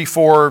 2, 3,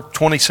 4,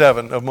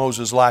 27 of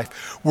Moses'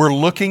 life. We're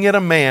looking at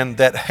a man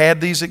that had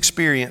these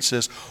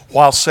experiences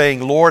while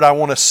saying, Lord, I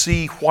want to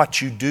see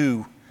what you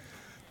do,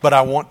 but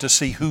I want to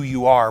see who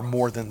you are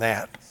more than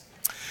that.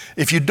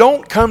 If you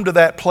don't come to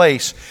that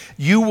place,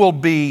 you will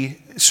be,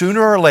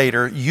 sooner or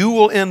later, you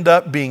will end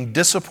up being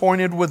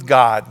disappointed with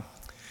God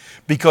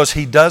because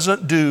He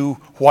doesn't do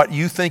what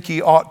you think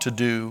He ought to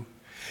do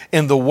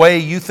in the way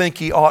you think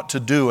He ought to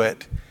do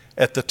it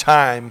at the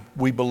time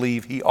we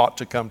believe He ought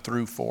to come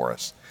through for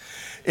us.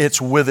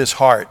 It's with His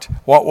heart.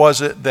 What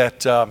was it that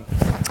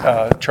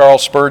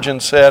Charles Spurgeon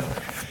said?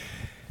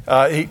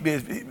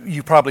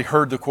 You probably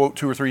heard the quote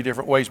 2 or 3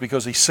 different ways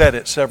because he said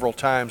it several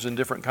times in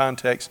different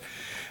contexts.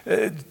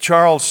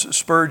 Charles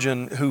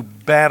Spurgeon, who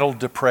battled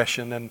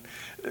depression and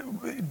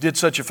did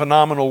such a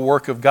phenomenal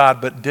work of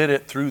God, but did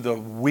it through the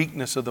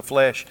weakness of the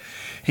flesh.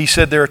 He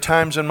said, there are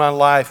times in my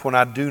life when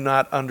I do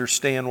not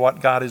understand what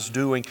God is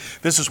doing.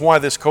 This is why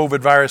this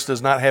COVID virus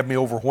does not have me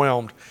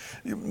overwhelmed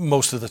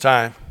most of the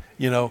time,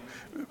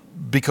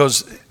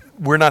 because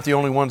we're not the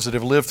only ones that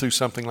have lived through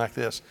something like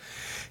this.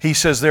 He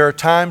says, there are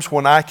times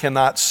when I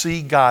cannot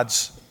see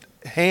God's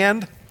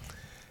hand.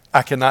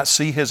 I cannot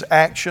see His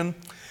action.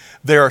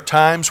 There are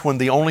times when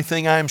the only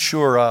thing I am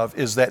sure of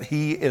is that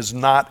He is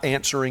not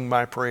answering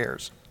my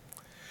prayers.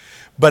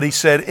 But he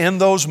said, in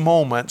those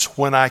moments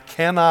when I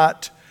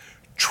cannot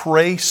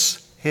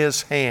trace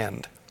His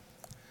hand,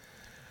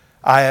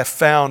 I have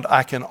found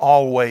I can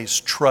always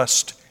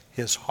trust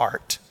His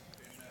heart.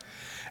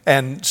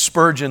 And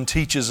Spurgeon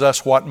teaches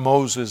us what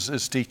Moses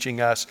is teaching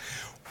us.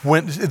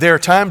 When there are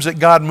times that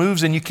God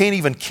moves and you can't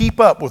even keep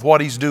up with what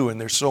He's doing.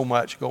 There's so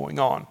much going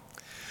on.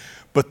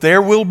 But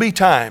there will be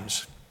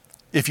times,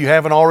 if you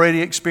haven't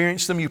already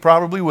experienced them, you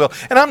probably will.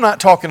 And I'm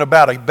not talking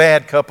about a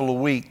bad couple of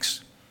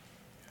weeks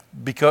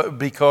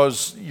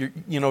because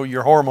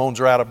your hormones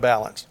are out of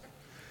balance.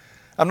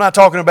 I'm not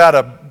talking about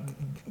a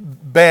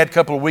bad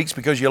couple of weeks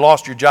because you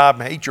lost your job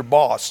and hate your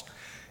boss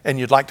and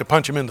you'd like to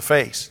punch him in the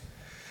face.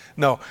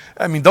 No,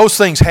 I mean, those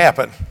things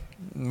happen.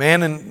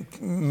 Male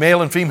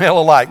and female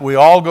alike. We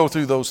all go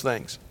through those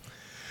things.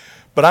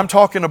 But I'm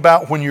talking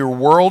about when your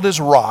world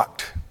is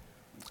rocked.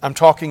 I'm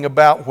talking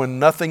about when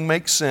nothing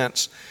makes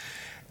sense.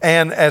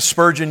 And as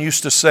Spurgeon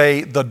used to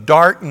say, the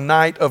dark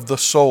night of the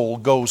soul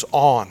goes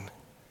on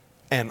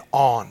and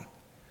on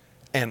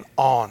and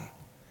on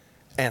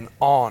and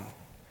on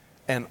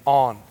and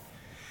on.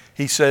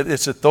 He said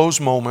it's at those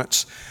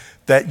moments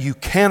that you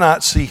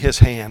cannot see His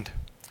hand,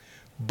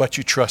 but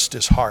you trust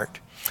His heart.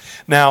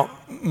 Now,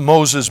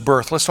 Moses'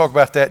 birth, let's talk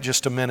about that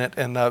just a minute,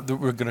 and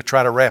we're going to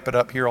try to wrap it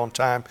up here on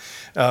time.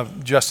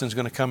 Justin's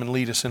going to come and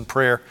lead us in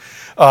prayer.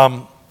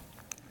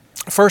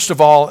 First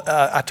of all,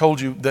 I told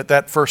you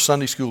that first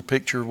Sunday school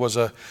picture was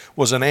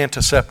an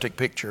antiseptic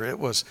picture. It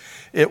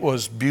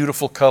was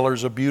beautiful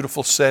colors, a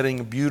beautiful setting,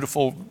 a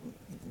beautiful,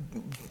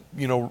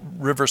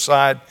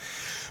 riverside.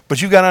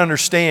 But you got to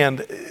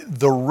understand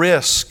the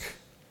risk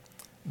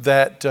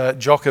that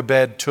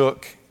Jochebed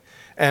took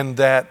and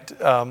that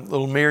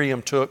little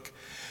Miriam took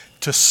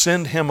to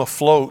send him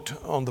afloat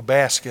on the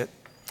basket.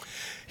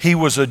 He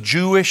was a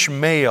Jewish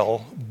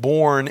male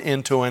born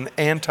into an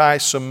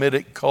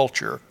anti-Semitic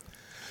culture.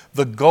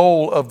 The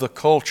goal of the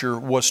culture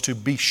was to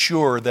be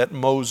sure that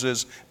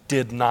Moses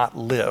did not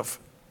live.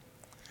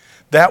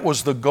 That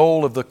was the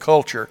goal of the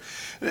culture.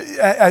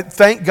 I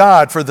thank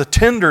God for the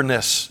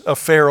tenderness of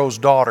Pharaoh's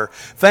daughter.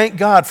 Thank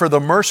God for the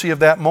mercy of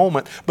that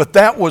moment. But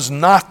that was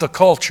not the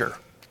culture.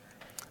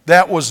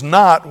 That was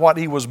not what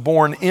he was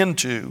born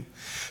into.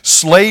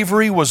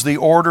 Slavery was the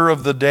order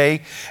of the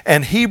day,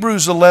 and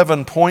Hebrews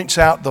 11 points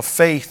out the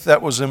faith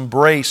that was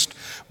embraced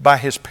by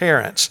his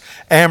parents,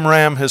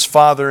 Amram, his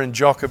father, and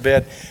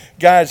Jochebed.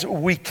 Guys,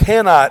 we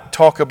cannot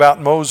talk about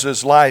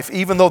Moses' life,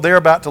 even though they're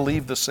about to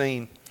leave the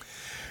scene.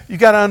 You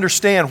got to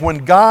understand,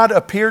 when God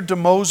appeared to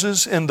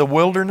Moses in the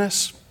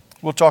wilderness,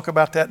 we'll talk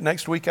about that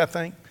next week, I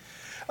think.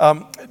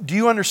 Do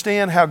you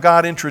understand how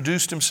God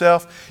introduced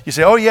Himself? You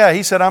say, oh yeah,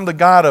 He said, I'm the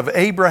God of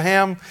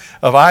Abraham,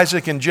 of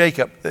Isaac, and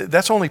Jacob.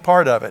 That's only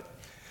part of it.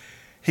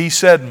 He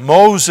said,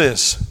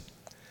 Moses,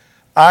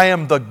 I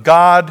am the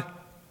God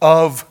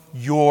of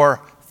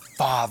your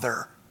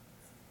father.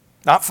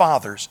 Not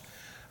fathers.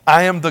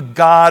 I am the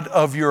God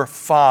of your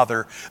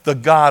father, the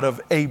God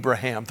of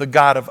Abraham, the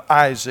God of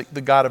Isaac,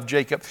 the God of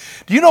Jacob.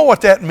 Do you know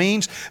what that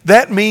means?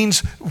 That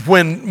means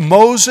when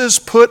Moses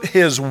put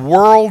his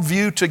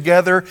worldview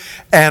together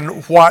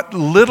and what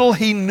little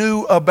he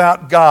knew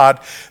about God,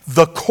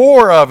 the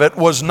core of it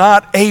was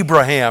not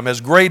Abraham,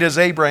 as great as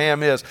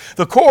Abraham is.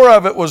 The core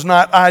of it was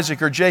not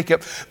Isaac or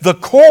Jacob. The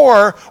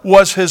core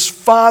was his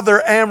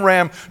father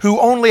Amram, who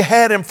only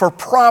had him for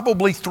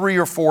probably 3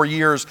 or 4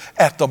 years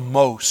at the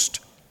most.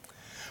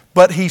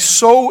 But he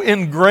so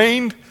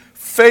ingrained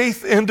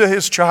faith into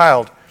his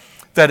child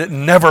that it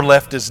never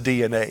left his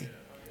DNA.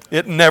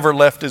 It never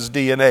left his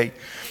DNA.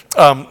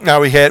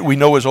 Now we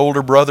know his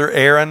older brother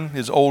Aaron,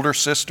 his older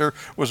sister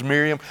was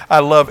Miriam.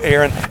 I love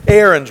Aaron.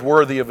 Aaron's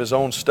worthy of his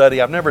own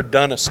study. I've never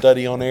done a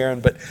study on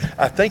Aaron, but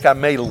I think I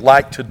may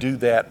like to do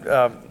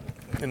that.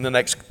 in the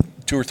next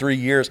 2 or 3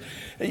 years.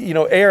 You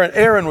know,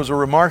 Aaron was a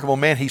remarkable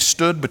man. He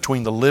stood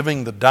between the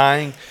living, the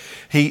dying.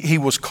 He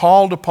was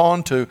called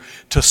upon to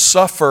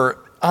suffer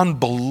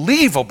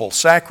unbelievable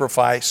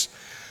sacrifice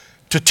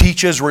to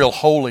teach Israel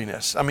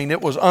holiness. I mean,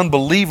 it was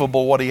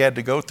unbelievable what he had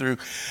to go through.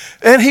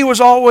 And he was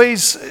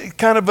always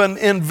kind of an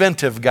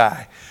inventive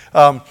guy.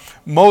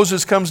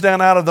 Moses comes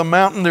down out of the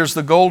mountain. There's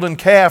the golden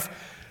calf.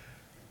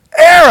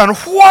 Aaron,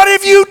 what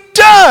have you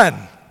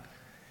done?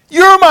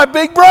 You're my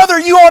big brother.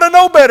 You ought to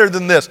know better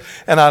than this.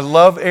 And I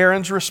love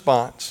Aaron's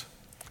response.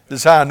 This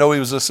is how I know he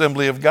was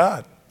Assembly of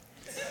God.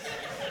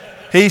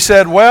 He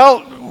said,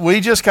 well, we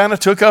just kind of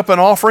took up an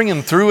offering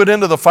and threw it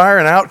into the fire,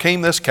 and out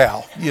came this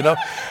cow. You know,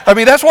 I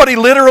mean, that's what he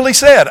literally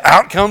said.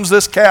 Out comes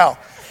this cow.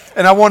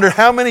 And I wondered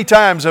how many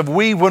times have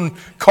we, when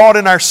caught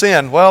in our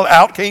sin, well,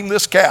 out came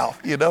this cow.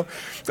 You know,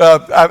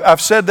 I've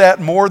said that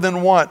more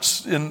than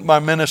once in my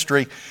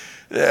ministry.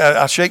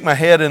 I shake my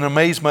head in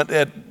amazement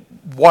at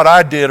what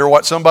I did or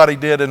what somebody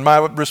did, and my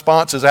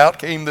response is, out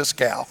came this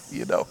cow.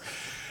 You know.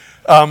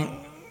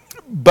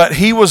 But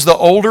he was the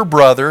older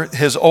brother.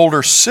 His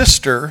older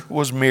sister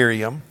was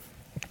Miriam.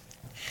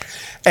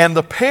 And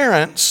the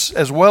parents,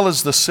 as well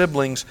as the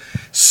siblings,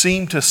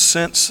 seemed to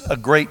sense a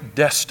great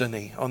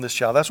destiny on this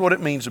child. That's what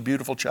it means, a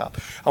beautiful child.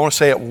 I want to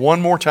say it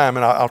one more time,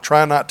 and I'll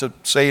try not to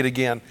say it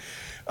again.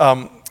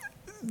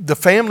 The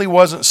family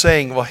wasn't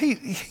saying, well,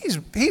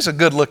 he's a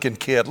good-looking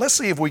kid. Let's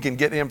see if we can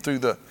get him through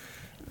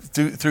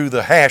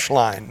the hash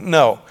line.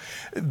 No.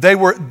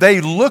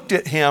 They looked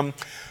at him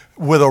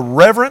with a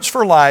reverence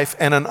for life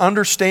and an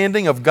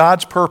understanding of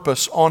God's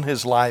purpose on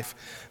his life.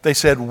 They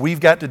said, we've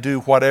got to do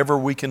whatever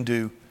we can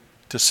do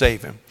to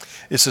save him.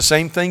 It's the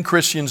same thing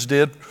Christians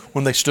did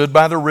when they stood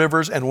by the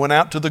rivers and went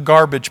out to the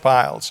garbage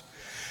piles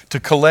to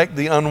collect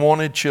the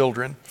unwanted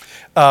children.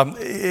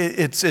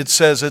 It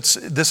says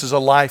this is a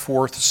life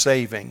worth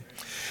saving.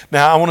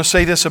 Now, I want to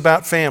say this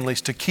about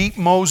families. To keep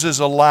Moses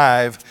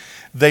alive,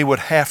 they would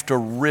have to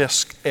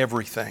risk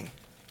everything.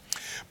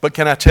 But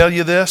can I tell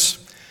you this?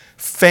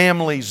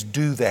 Families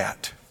do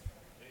that.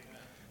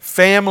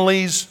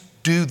 Families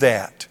do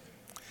that.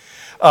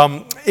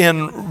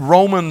 In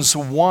Romans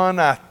 1,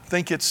 I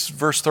think it's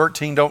verse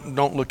 13.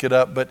 Don't look it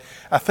up, but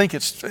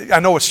I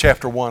know it's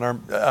chapter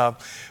 1.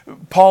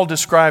 Paul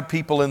described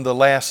people in the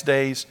last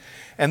days,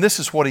 and this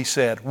is what he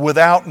said: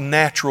 without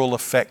natural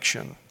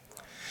affection.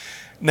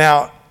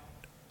 Now,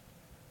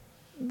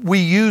 we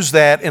use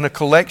that in a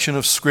collection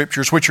of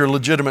scriptures, which are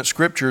legitimate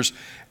scriptures,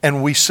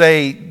 and we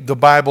say the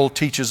Bible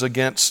teaches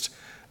against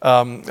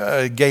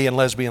a gay and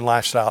lesbian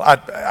lifestyle.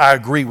 I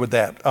agree with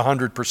that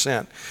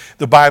 100%.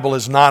 The Bible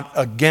is not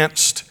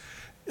against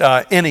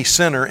any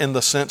sinner in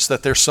the sense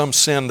that there's some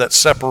sin that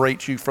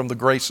separates you from the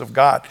grace of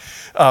God.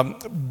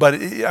 But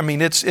I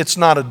mean, it's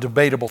not a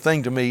debatable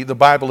thing to me. The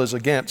Bible is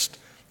against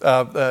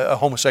a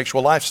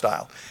homosexual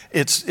lifestyle.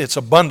 It's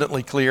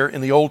abundantly clear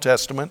in the Old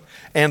Testament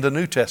and the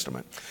New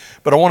Testament.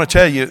 But I want to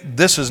tell you,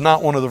 this is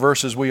not one of the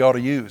verses we ought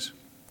to use.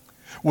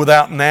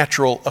 Without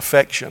natural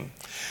affection.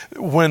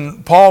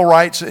 When Paul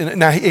writes,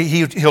 now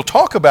he'll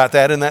talk about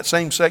that in that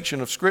same section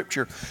of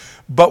Scripture,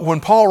 but when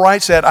Paul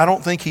writes that, I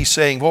don't think he's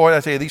saying, boy, I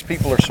tell you, these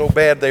people are so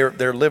bad,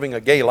 they're living a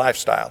gay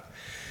lifestyle.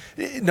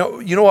 No,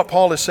 you know what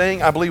Paul is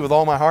saying, I believe with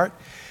all my heart?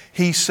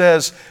 He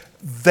says,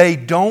 they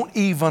don't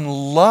even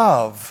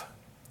love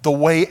the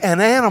way an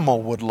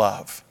animal would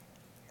love.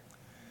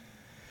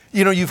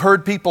 You know, you've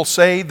heard people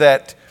say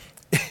that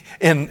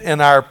in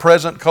our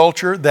present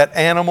culture that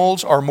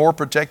animals are more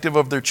protective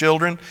of their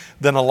children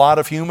than a lot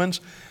of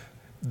humans.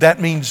 That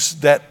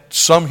means that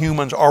some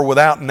humans are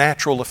without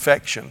natural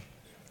affection.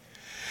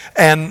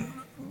 And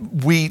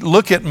we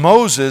look at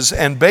Moses,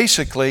 and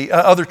basically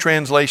other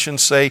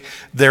translations say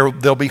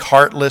they'll be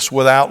heartless,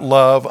 without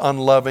love,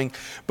 unloving.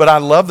 But I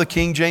love the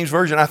King James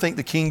Version. I think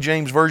the King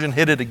James Version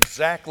hit it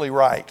exactly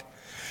right.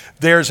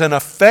 There's an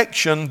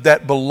affection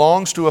that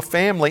belongs to a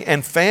family,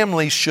 and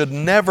families should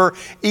never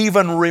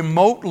even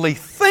remotely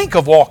think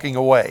of walking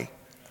away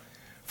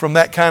from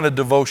that kind of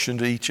devotion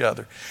to each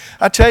other.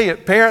 I tell you,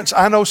 parents,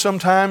 I know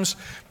sometimes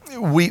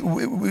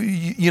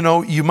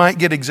you might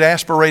get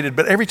exasperated,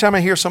 but every time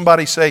I hear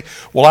somebody say,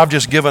 well, I've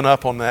just given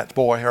up on that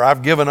boy, or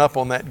I've given up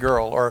on that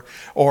girl, or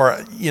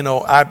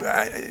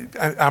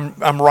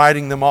I'm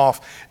writing them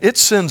off, it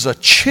sends a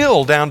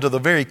chill down to the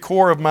very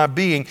core of my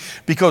being,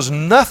 because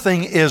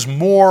nothing is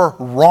more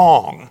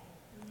wrong,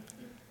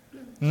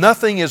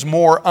 nothing is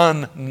more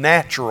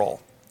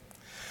unnatural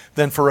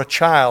than for a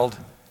child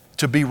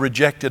to be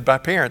rejected by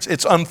parents.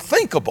 It's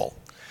unthinkable.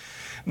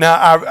 Now,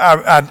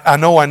 I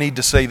know I need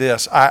to say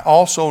this. I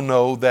also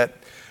know that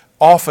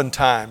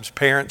oftentimes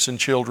parents and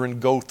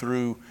children go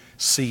through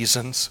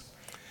seasons.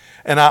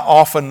 And I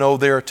often know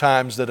there are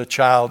times that a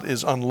child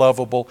is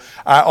unlovable.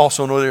 I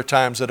also know there are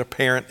times that a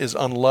parent is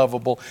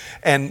unlovable.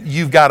 And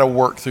you've got to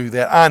work through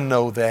that. I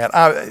know that.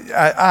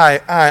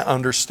 I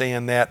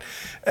understand that.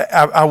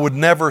 I would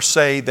never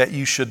say that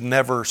you should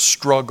never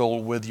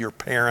struggle with your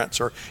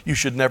parents, or you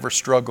should never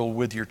struggle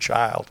with your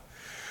child.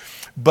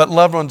 But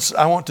loved ones,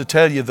 I want to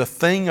tell you, the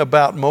thing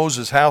about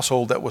Moses'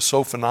 household that was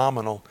so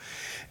phenomenal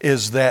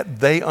is that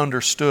they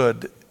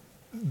understood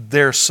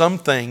there's some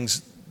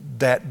things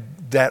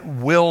that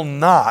will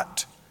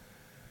not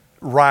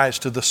rise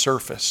to the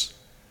surface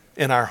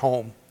in our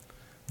home.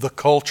 The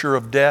culture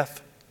of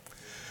death,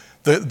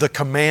 the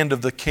command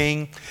of the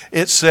king.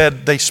 It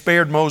said they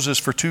spared Moses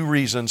for two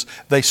reasons.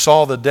 They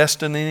saw the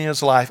destiny in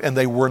his life, and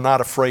they were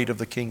not afraid of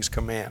the king's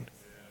command.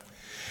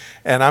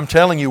 And I'm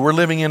telling you, we're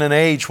living in an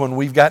age when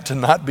we've got to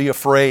not be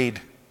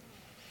afraid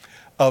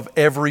of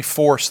every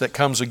force that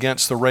comes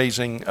against the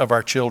raising of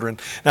our children.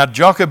 Now,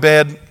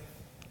 Jochebed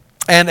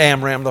and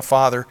Amram, the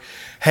father,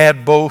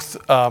 had both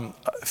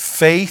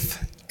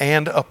faith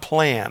and a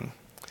plan.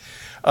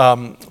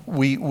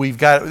 We've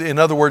got, in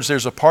other words,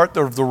 there's a part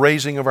of the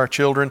raising of our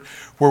children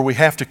where we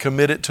have to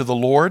commit it to the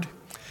Lord,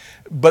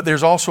 but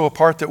there's also a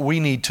part that we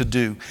need to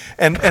do.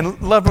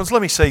 And loved ones,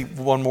 let me say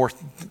one more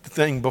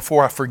thing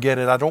before I forget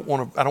it. I don't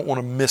want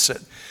to miss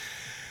it.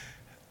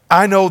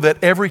 I know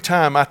that every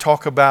time I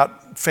talk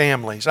about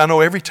families, I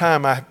know every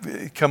time I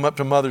come up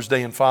to Mother's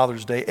Day and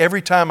Father's Day,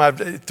 every time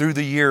through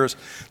the years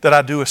that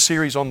I do a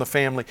series on the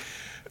family,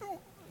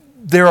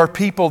 there are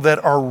people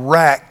that are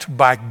racked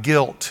by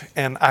guilt,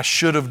 and I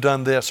should have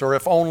done this, or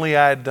if only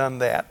I had done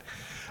that.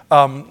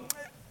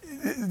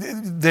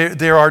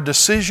 There are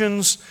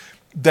decisions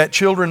that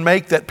children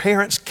make that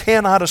parents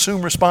cannot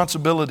assume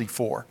responsibility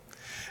for.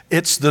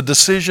 It's the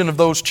decision of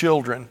those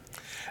children.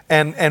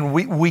 And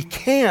we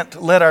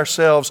can't let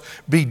ourselves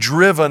be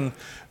driven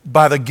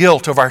by the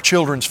guilt of our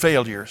children's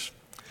failures.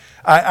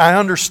 I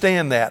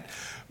understand that.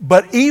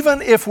 But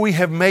even if we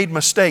have made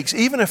mistakes,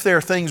 even if there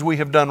are things we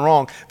have done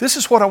wrong, this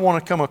is what I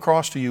want to come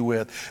across to you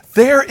with.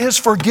 There is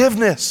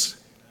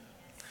forgiveness.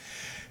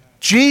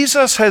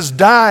 Jesus has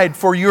died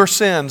for your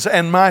sins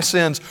and my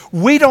sins.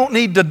 We don't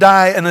need to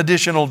die an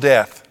additional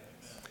death.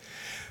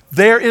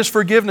 There is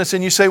forgiveness.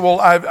 And you say, well,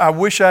 I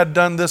wish I'd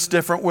done this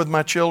different with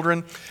my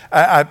children.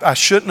 I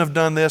shouldn't have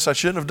done this. I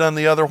shouldn't have done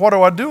the other. What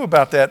do I do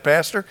about that,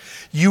 Pastor?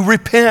 You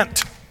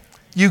repent.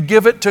 You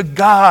give it to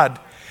God.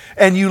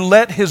 And you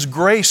let His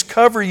grace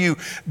cover you.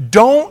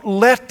 Don't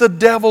let the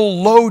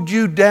devil load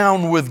you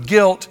down with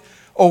guilt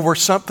over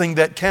something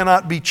that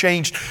cannot be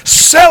changed.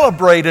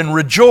 Celebrate and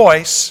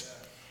rejoice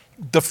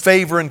the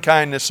favor and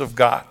kindness of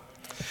God.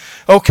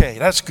 Okay,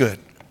 that's good.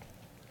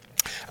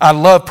 I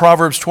love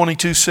Proverbs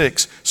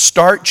 22:6.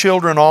 Start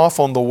children off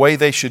on the way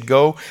they should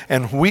go,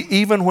 and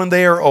even when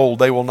they are old,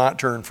 they will not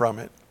turn from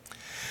it.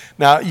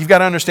 Now, you've got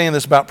to understand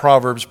this about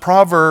Proverbs.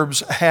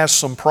 Proverbs has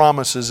some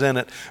promises in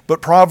it,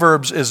 but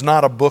Proverbs is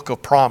not a book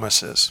of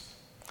promises.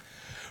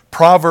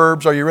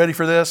 Proverbs, are you ready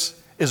for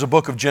this? Is a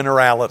book of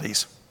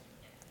generalities.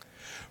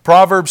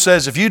 Proverbs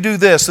says, if you do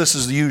this, this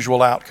is the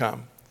usual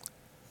outcome.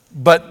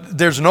 But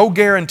there's no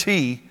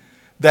guarantee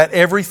that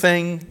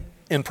everything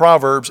in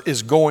Proverbs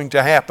is going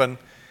to happen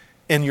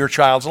in your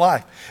child's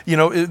life. You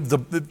know,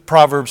 the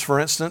Proverbs, for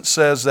instance,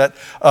 says that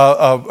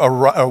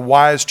a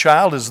wise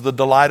child is the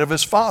delight of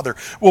his father.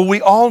 Well,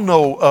 we all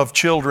know of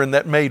children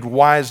that made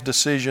wise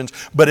decisions,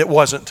 but it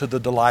wasn't to the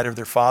delight of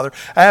their father.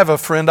 I have a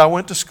friend I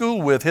went to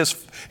school with.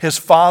 His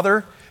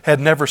father had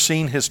never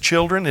seen his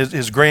children,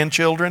 his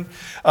grandchildren.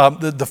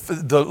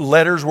 The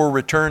letters were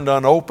returned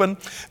unopened.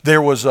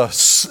 There was a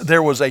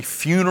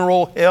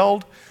funeral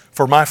held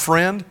for my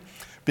friend,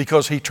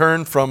 because he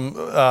turned from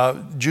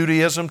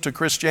Judaism to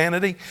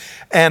Christianity.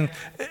 And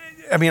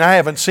I mean, I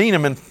haven't seen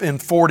him in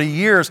 40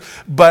 years,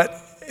 but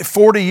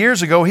 40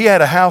 years ago, he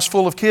had a house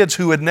full of kids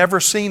who had never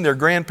seen their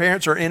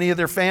grandparents or any of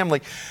their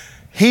family.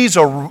 He's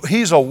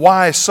a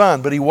wise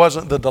son, but he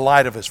wasn't the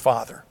delight of his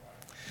father.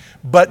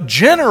 But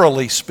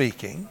generally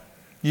speaking,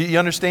 you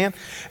understand?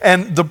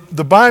 And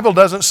the Bible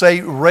doesn't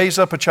say raise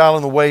up a child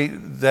in the way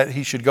that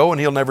he should go and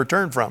he'll never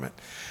turn from it.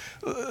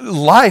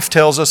 Life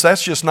tells us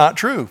that's just not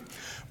true.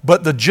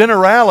 But the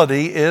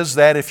generality is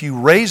that if you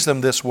raise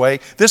them this way,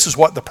 this is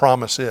what the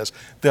promise is.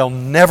 They'll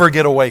never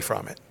get away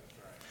from it.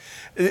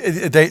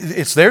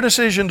 It's their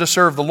decision to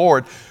serve the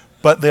Lord,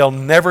 but they'll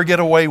never get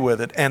away with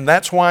it. And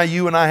that's why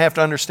you and I have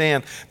to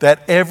understand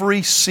that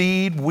every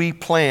seed we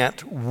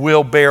plant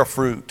will bear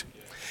fruit.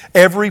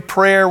 Every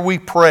prayer we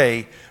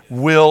pray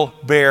will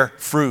bear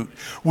fruit.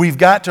 We've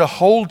got to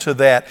hold to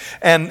that.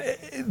 And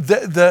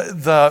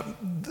the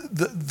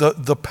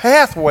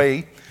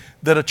pathway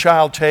that a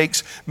child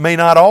takes may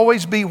not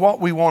always be what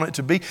we want it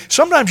to be.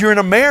 Sometimes you're in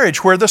a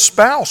marriage where the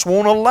spouse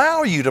won't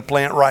allow you to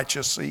plant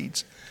righteous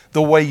seeds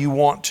the way you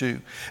want to.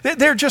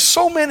 There are just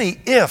so many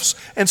ifs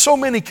and so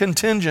many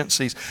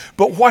contingencies.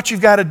 But what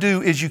you've got to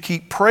do is you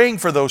keep praying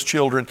for those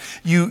children.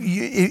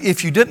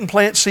 If you didn't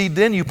plant seed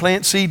then, you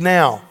plant seed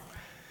now.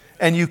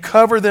 And you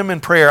cover them in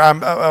prayer.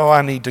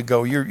 I need to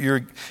go.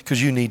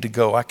 Because you need to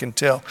go, I can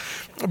tell.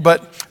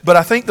 But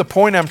I think the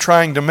point I'm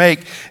trying to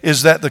make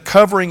is that the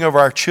covering of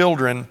our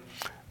children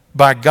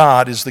by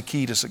God is the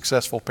key to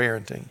successful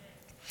parenting.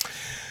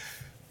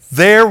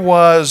 There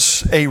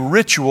was a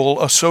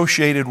ritual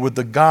associated with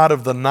the god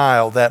of the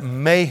Nile that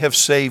may have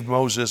saved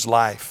Moses'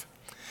 life.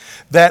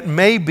 That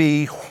may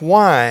be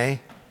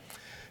why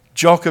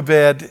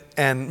Jochebed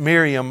and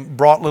Miriam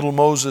brought little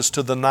Moses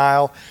to the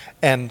Nile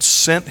and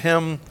sent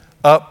him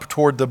up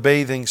toward the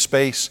bathing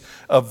space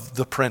of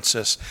the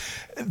princess.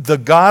 The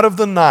god of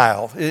the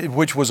Nile,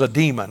 which was a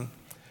demon,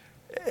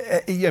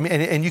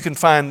 and you can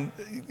find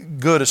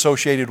good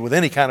associated with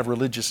any kind of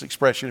religious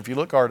expression if you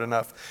look hard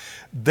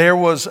enough. There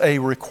was a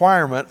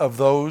requirement of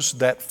those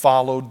that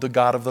followed the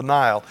god of the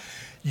Nile.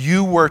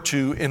 You were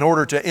to, in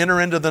order to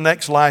enter into the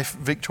next life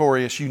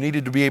victorious, you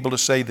needed to be able to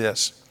say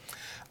this: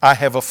 I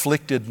have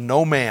afflicted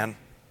no man.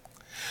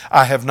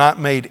 I have not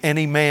made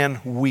any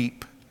man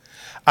weep.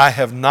 I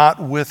have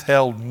not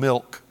withheld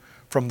milk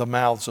from the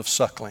mouths of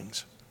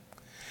sucklings.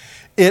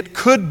 It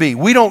could be,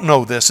 we don't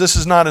know this. This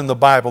is not in the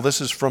Bible.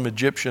 This is from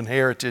Egyptian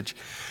heritage.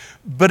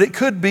 But it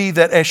could be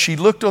that as she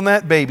looked on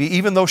that baby,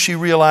 even though she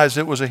realized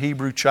it was a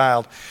Hebrew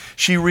child,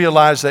 she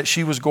realized that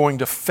she was going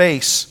to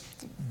face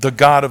the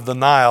god of the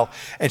Nile,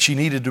 and she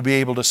needed to be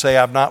able to say,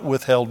 I've not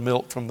withheld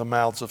milk from the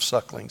mouths of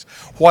sucklings.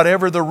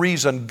 Whatever the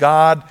reason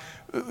God,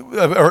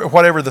 or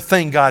whatever the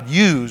thing God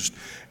used,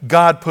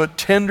 God put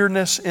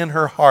tenderness in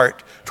her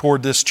heart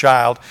toward this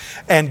child,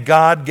 and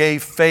God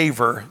gave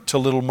favor to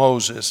little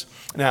Moses.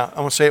 Now, I'm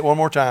going to say it one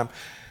more time.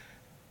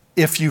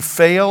 If you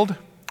failed,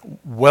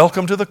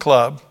 welcome to the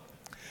club.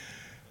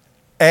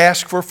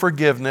 Ask for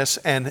forgiveness,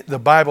 and the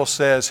Bible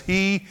says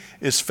He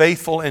is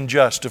faithful and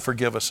just to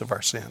forgive us of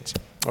our sins.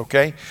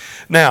 Okay?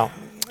 Now,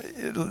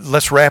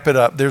 let's wrap it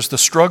up. There's the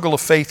struggle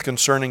of faith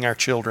concerning our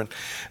children.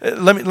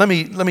 Let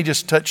me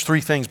just touch three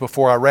things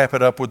before I wrap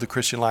it up with the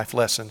Christian life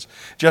lessons.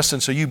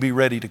 Justin, so you be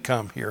ready to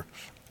come here.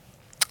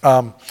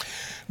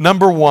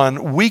 Number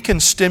one, we can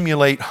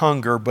stimulate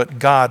hunger, but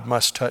God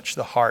must touch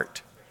the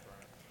heart.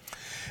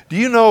 Do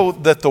you know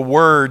that the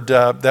word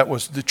that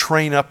was to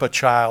train up a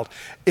child,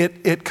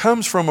 it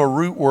comes from a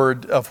root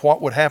word of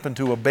what would happen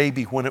to a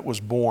baby when it was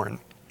born.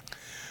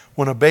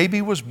 When a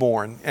baby was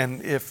born,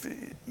 and if,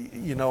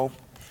 you know,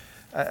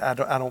 I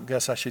don't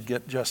guess I should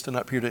get Justin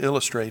up here to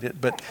illustrate it,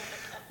 but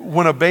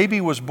when a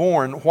baby was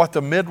born, what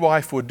the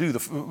midwife would do, the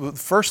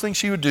first thing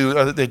she would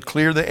do, they'd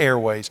clear the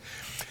airways.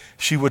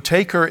 She would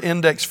take her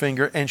index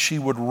finger and she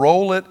would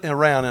roll it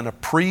around in a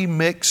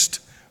pre-mixed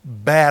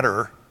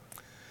batter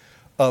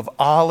of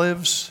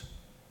olives,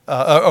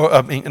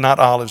 not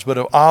olives, but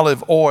of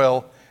olive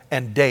oil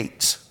and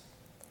dates.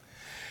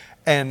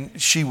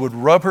 And she would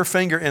rub her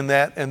finger in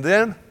that, and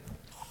then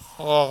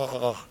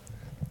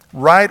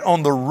right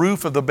on the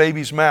roof of the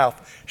baby's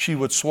mouth, she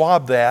would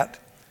swab that.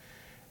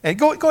 And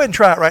go ahead and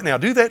try it right now.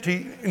 Do that to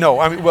you. No,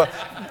 I mean, well,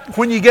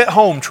 when you get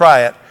home,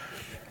 try it.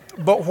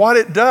 But what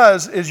it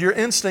does is your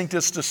instinct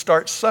is to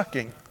start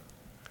sucking.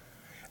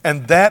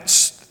 And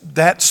that's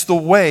the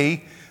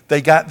way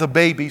they got the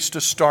babies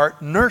to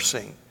start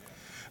nursing.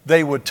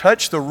 They would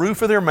touch the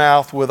roof of their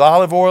mouth with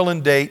olive oil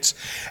and dates.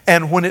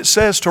 And when it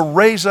says to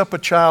raise up a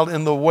child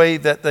in the way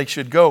that they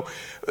should go,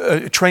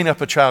 train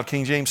up a child,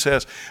 King James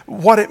says,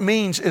 what it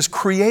means is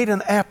create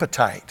an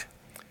appetite.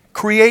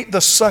 Create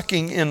the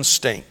sucking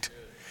instinct.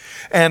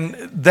 And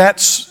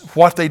that's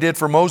what they did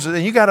for Moses.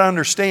 And you got to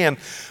understand,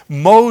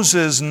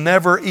 Moses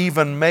never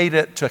even made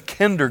it to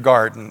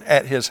kindergarten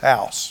at his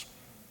house.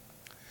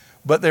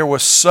 But there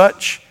was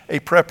such a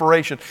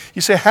preparation.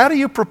 You say, how do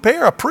you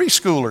prepare a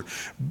preschooler?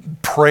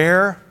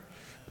 Prayer.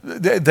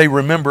 They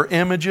remember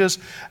images.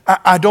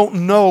 I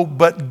don't know,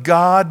 but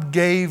God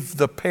gave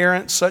the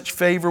parents such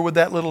favor with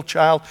that little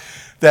child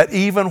that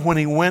even when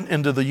he went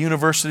into the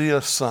University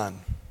of the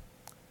Sun,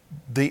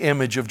 the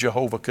image of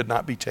Jehovah could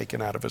not be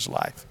taken out of his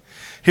life.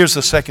 Here's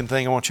the second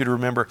thing I want you to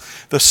remember.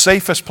 The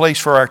safest place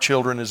for our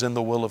children is in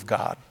the will of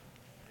God.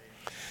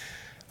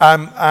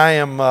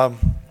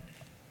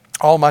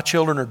 All my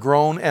children are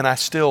grown, and I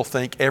still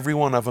think every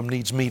one of them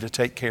needs me to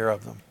take care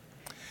of them.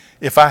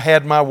 If I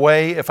had my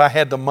way, if I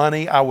had the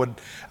money, I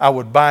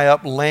would buy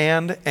up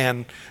land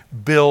and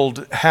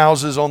build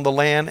houses on the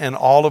land, and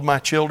all of my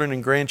children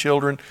and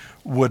grandchildren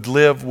would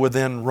live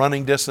within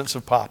running distance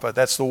of Papa.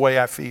 That's the way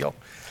I feel.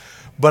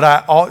 But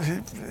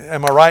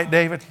am I right,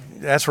 David?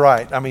 That's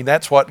right. I mean,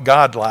 that's what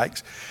God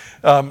likes.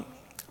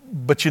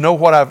 But you know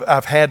what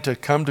I've had to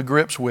come to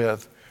grips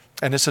with,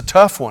 and it's a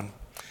tough one,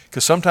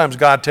 because sometimes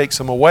God takes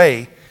them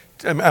away,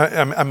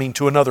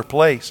 to another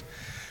place.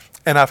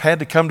 And I've had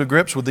to come to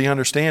grips with the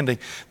understanding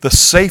the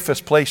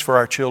safest place for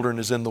our children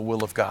is in the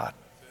will of God.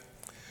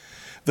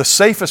 The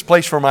safest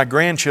place for my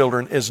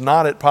grandchildren is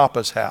not at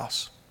Papa's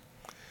house.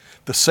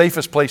 The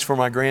safest place for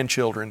my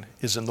grandchildren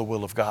is in the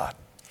will of God.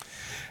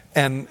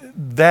 And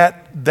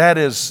that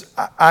is,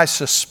 I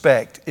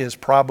suspect, is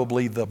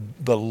probably the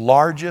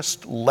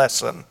largest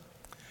lesson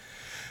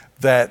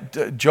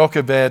that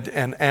Jochebed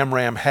and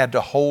Amram had to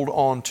hold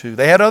on to.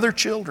 They had other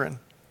children,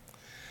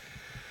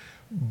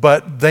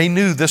 but they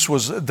knew this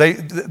was,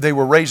 they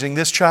were raising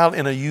this child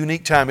in a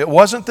unique time. It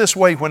wasn't this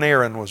way when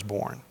Aaron was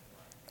born,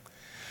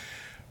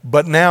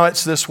 but now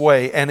it's this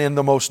way. And in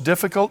the most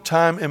difficult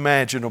time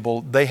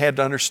imaginable, they had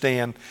to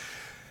understand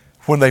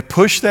when they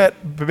pushed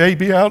that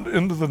baby out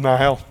into the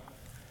Nile,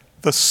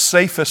 the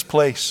safest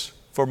place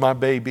for my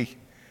baby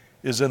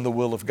is in the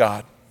will of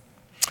God.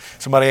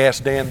 Somebody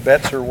asked Dan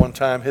Betzer one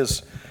time,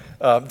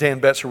 Dan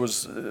Betzer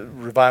was a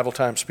revival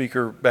time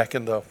speaker back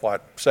in the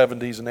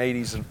 70s and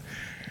 80s, and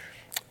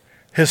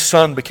his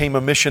son became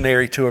a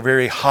missionary to a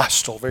very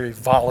hostile, very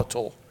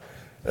volatile,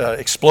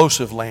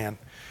 explosive land.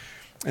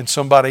 And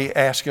somebody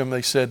asked him,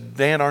 they said,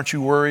 Dan, aren't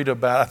you worried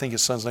about, I think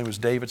his son's name was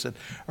David, said,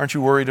 aren't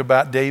you worried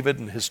about David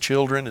and his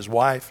children, his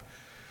wife?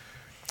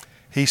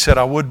 He said,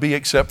 I would be,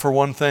 except for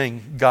one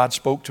thing. God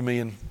spoke to me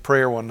in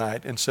prayer one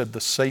night and said,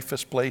 the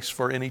safest place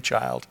for any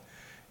child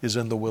is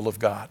in the will of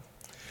God.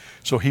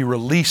 So he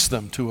released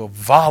them to a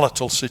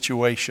volatile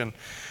situation,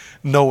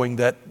 knowing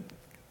that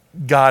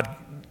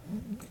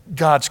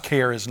God's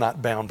care is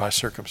not bound by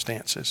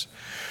circumstances.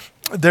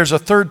 There's a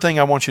third thing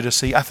I want you to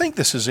see. I think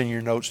this is in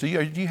your notes. Do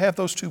you have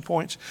those 2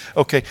 points?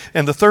 Okay.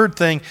 And the third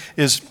thing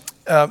is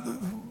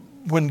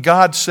when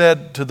God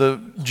said to the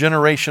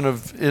generation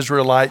of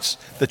Israelites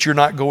that you're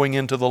not going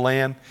into the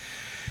land,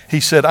 he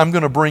said, I'm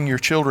going to bring your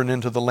children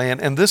into the land.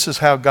 And this is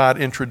how God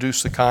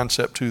introduced the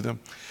concept to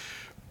them.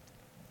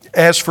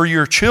 As for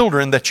your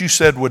children that you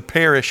said would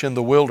perish in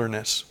the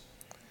wilderness,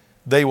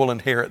 they will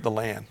inherit the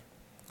land.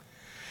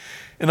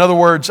 In other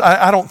words,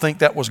 I don't think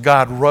that was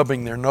God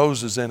rubbing their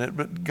noses in it,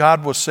 but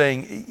God was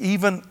saying,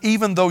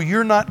 even though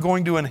you're not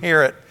going to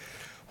inherit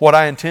what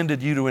I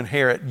intended you to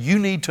inherit, you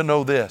need to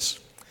know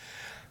this.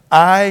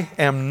 I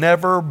am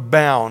never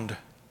bound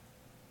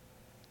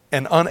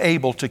and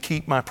unable to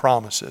keep my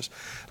promises.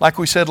 Like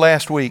we said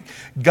last week,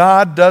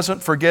 God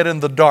doesn't forget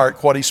in the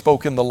dark what He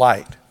spoke in the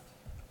light.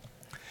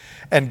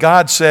 And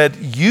God said,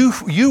 you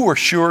were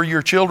sure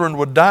your children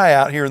would die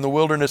out here in the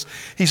wilderness.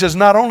 He says,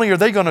 not only are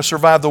they going to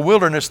survive the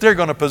wilderness, they're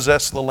going to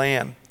possess the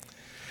land.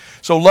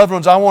 So loved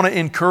ones, I want to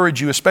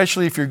encourage you,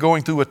 especially if you're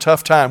going through a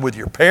tough time with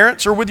your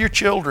parents or with your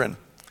children,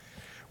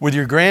 with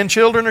your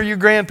grandchildren or your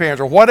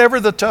grandparents, or whatever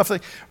the tough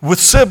thing,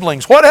 with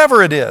siblings,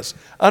 whatever it is,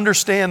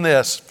 understand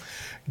this.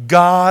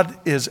 God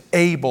is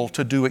able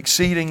to do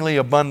exceedingly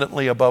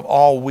abundantly above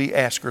all we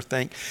ask or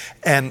think.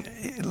 And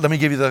let me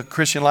give you the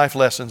Christian life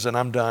lessons and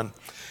I'm done.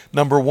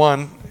 Number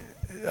one,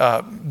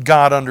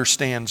 God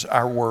understands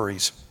our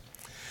worries.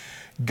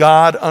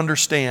 God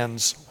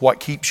understands what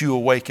keeps you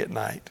awake at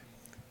night.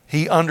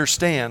 He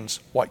understands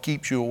what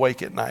keeps you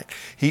awake at night.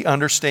 He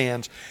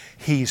understands.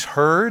 He's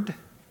heard,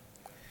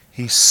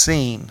 He's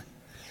seen,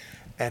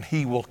 and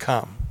He will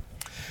come.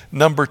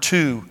 Number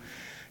two,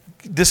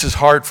 this is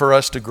hard for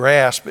us to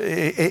grasp,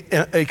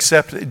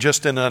 except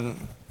just in a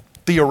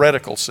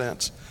theoretical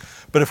sense.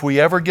 But if we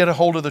ever get a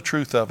hold of the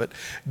truth of it,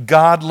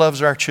 God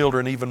loves our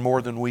children even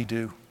more than we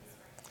do.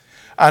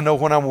 I know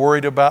when I'm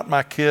worried about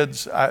my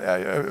kids,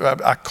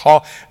 I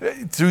call,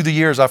 through the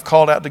years I've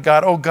called out to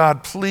God, oh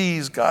God,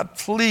 please, God,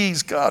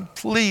 please, God,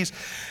 please.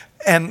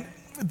 And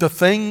the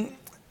thing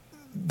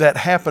that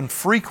happened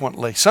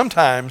frequently,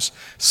 sometimes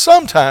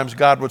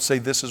God would say,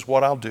 this is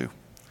what I'll do.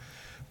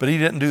 But He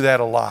didn't do that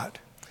a lot.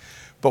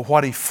 But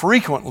what He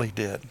frequently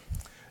did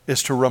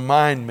is to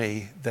remind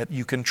me that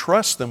you can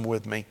trust them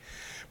with me,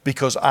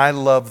 because I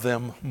love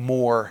them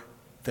more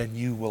than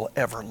you will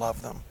ever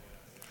love them.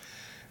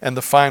 And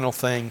the final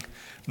thing,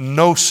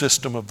 no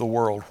system of the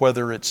world,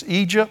 whether it's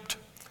Egypt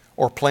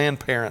or Planned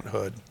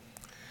Parenthood,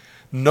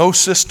 no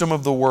system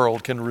of the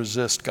world can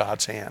resist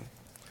God's hand.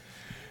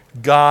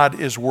 God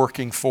is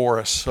working for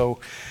us. So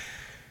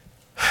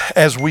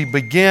as we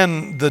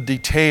begin the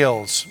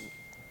details,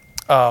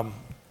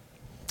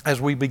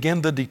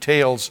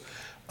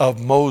 of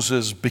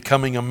Moses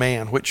becoming a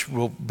man, which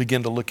we'll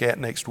begin to look at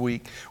next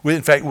week.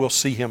 In fact, we'll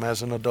see him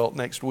as an adult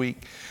next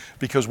week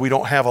because we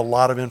don't have a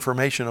lot of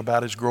information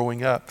about his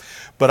growing up.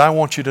 But I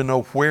want you to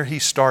know where he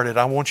started.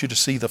 I want you to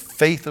see the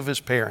faith of his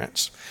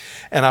parents.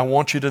 And I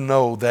want you to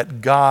know that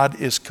God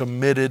is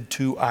committed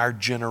to our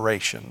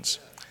generations.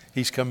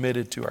 He's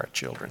committed to our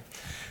children.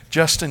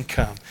 Justin,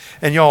 come.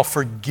 And y'all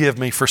forgive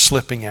me for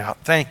slipping out.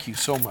 Thank you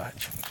so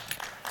much.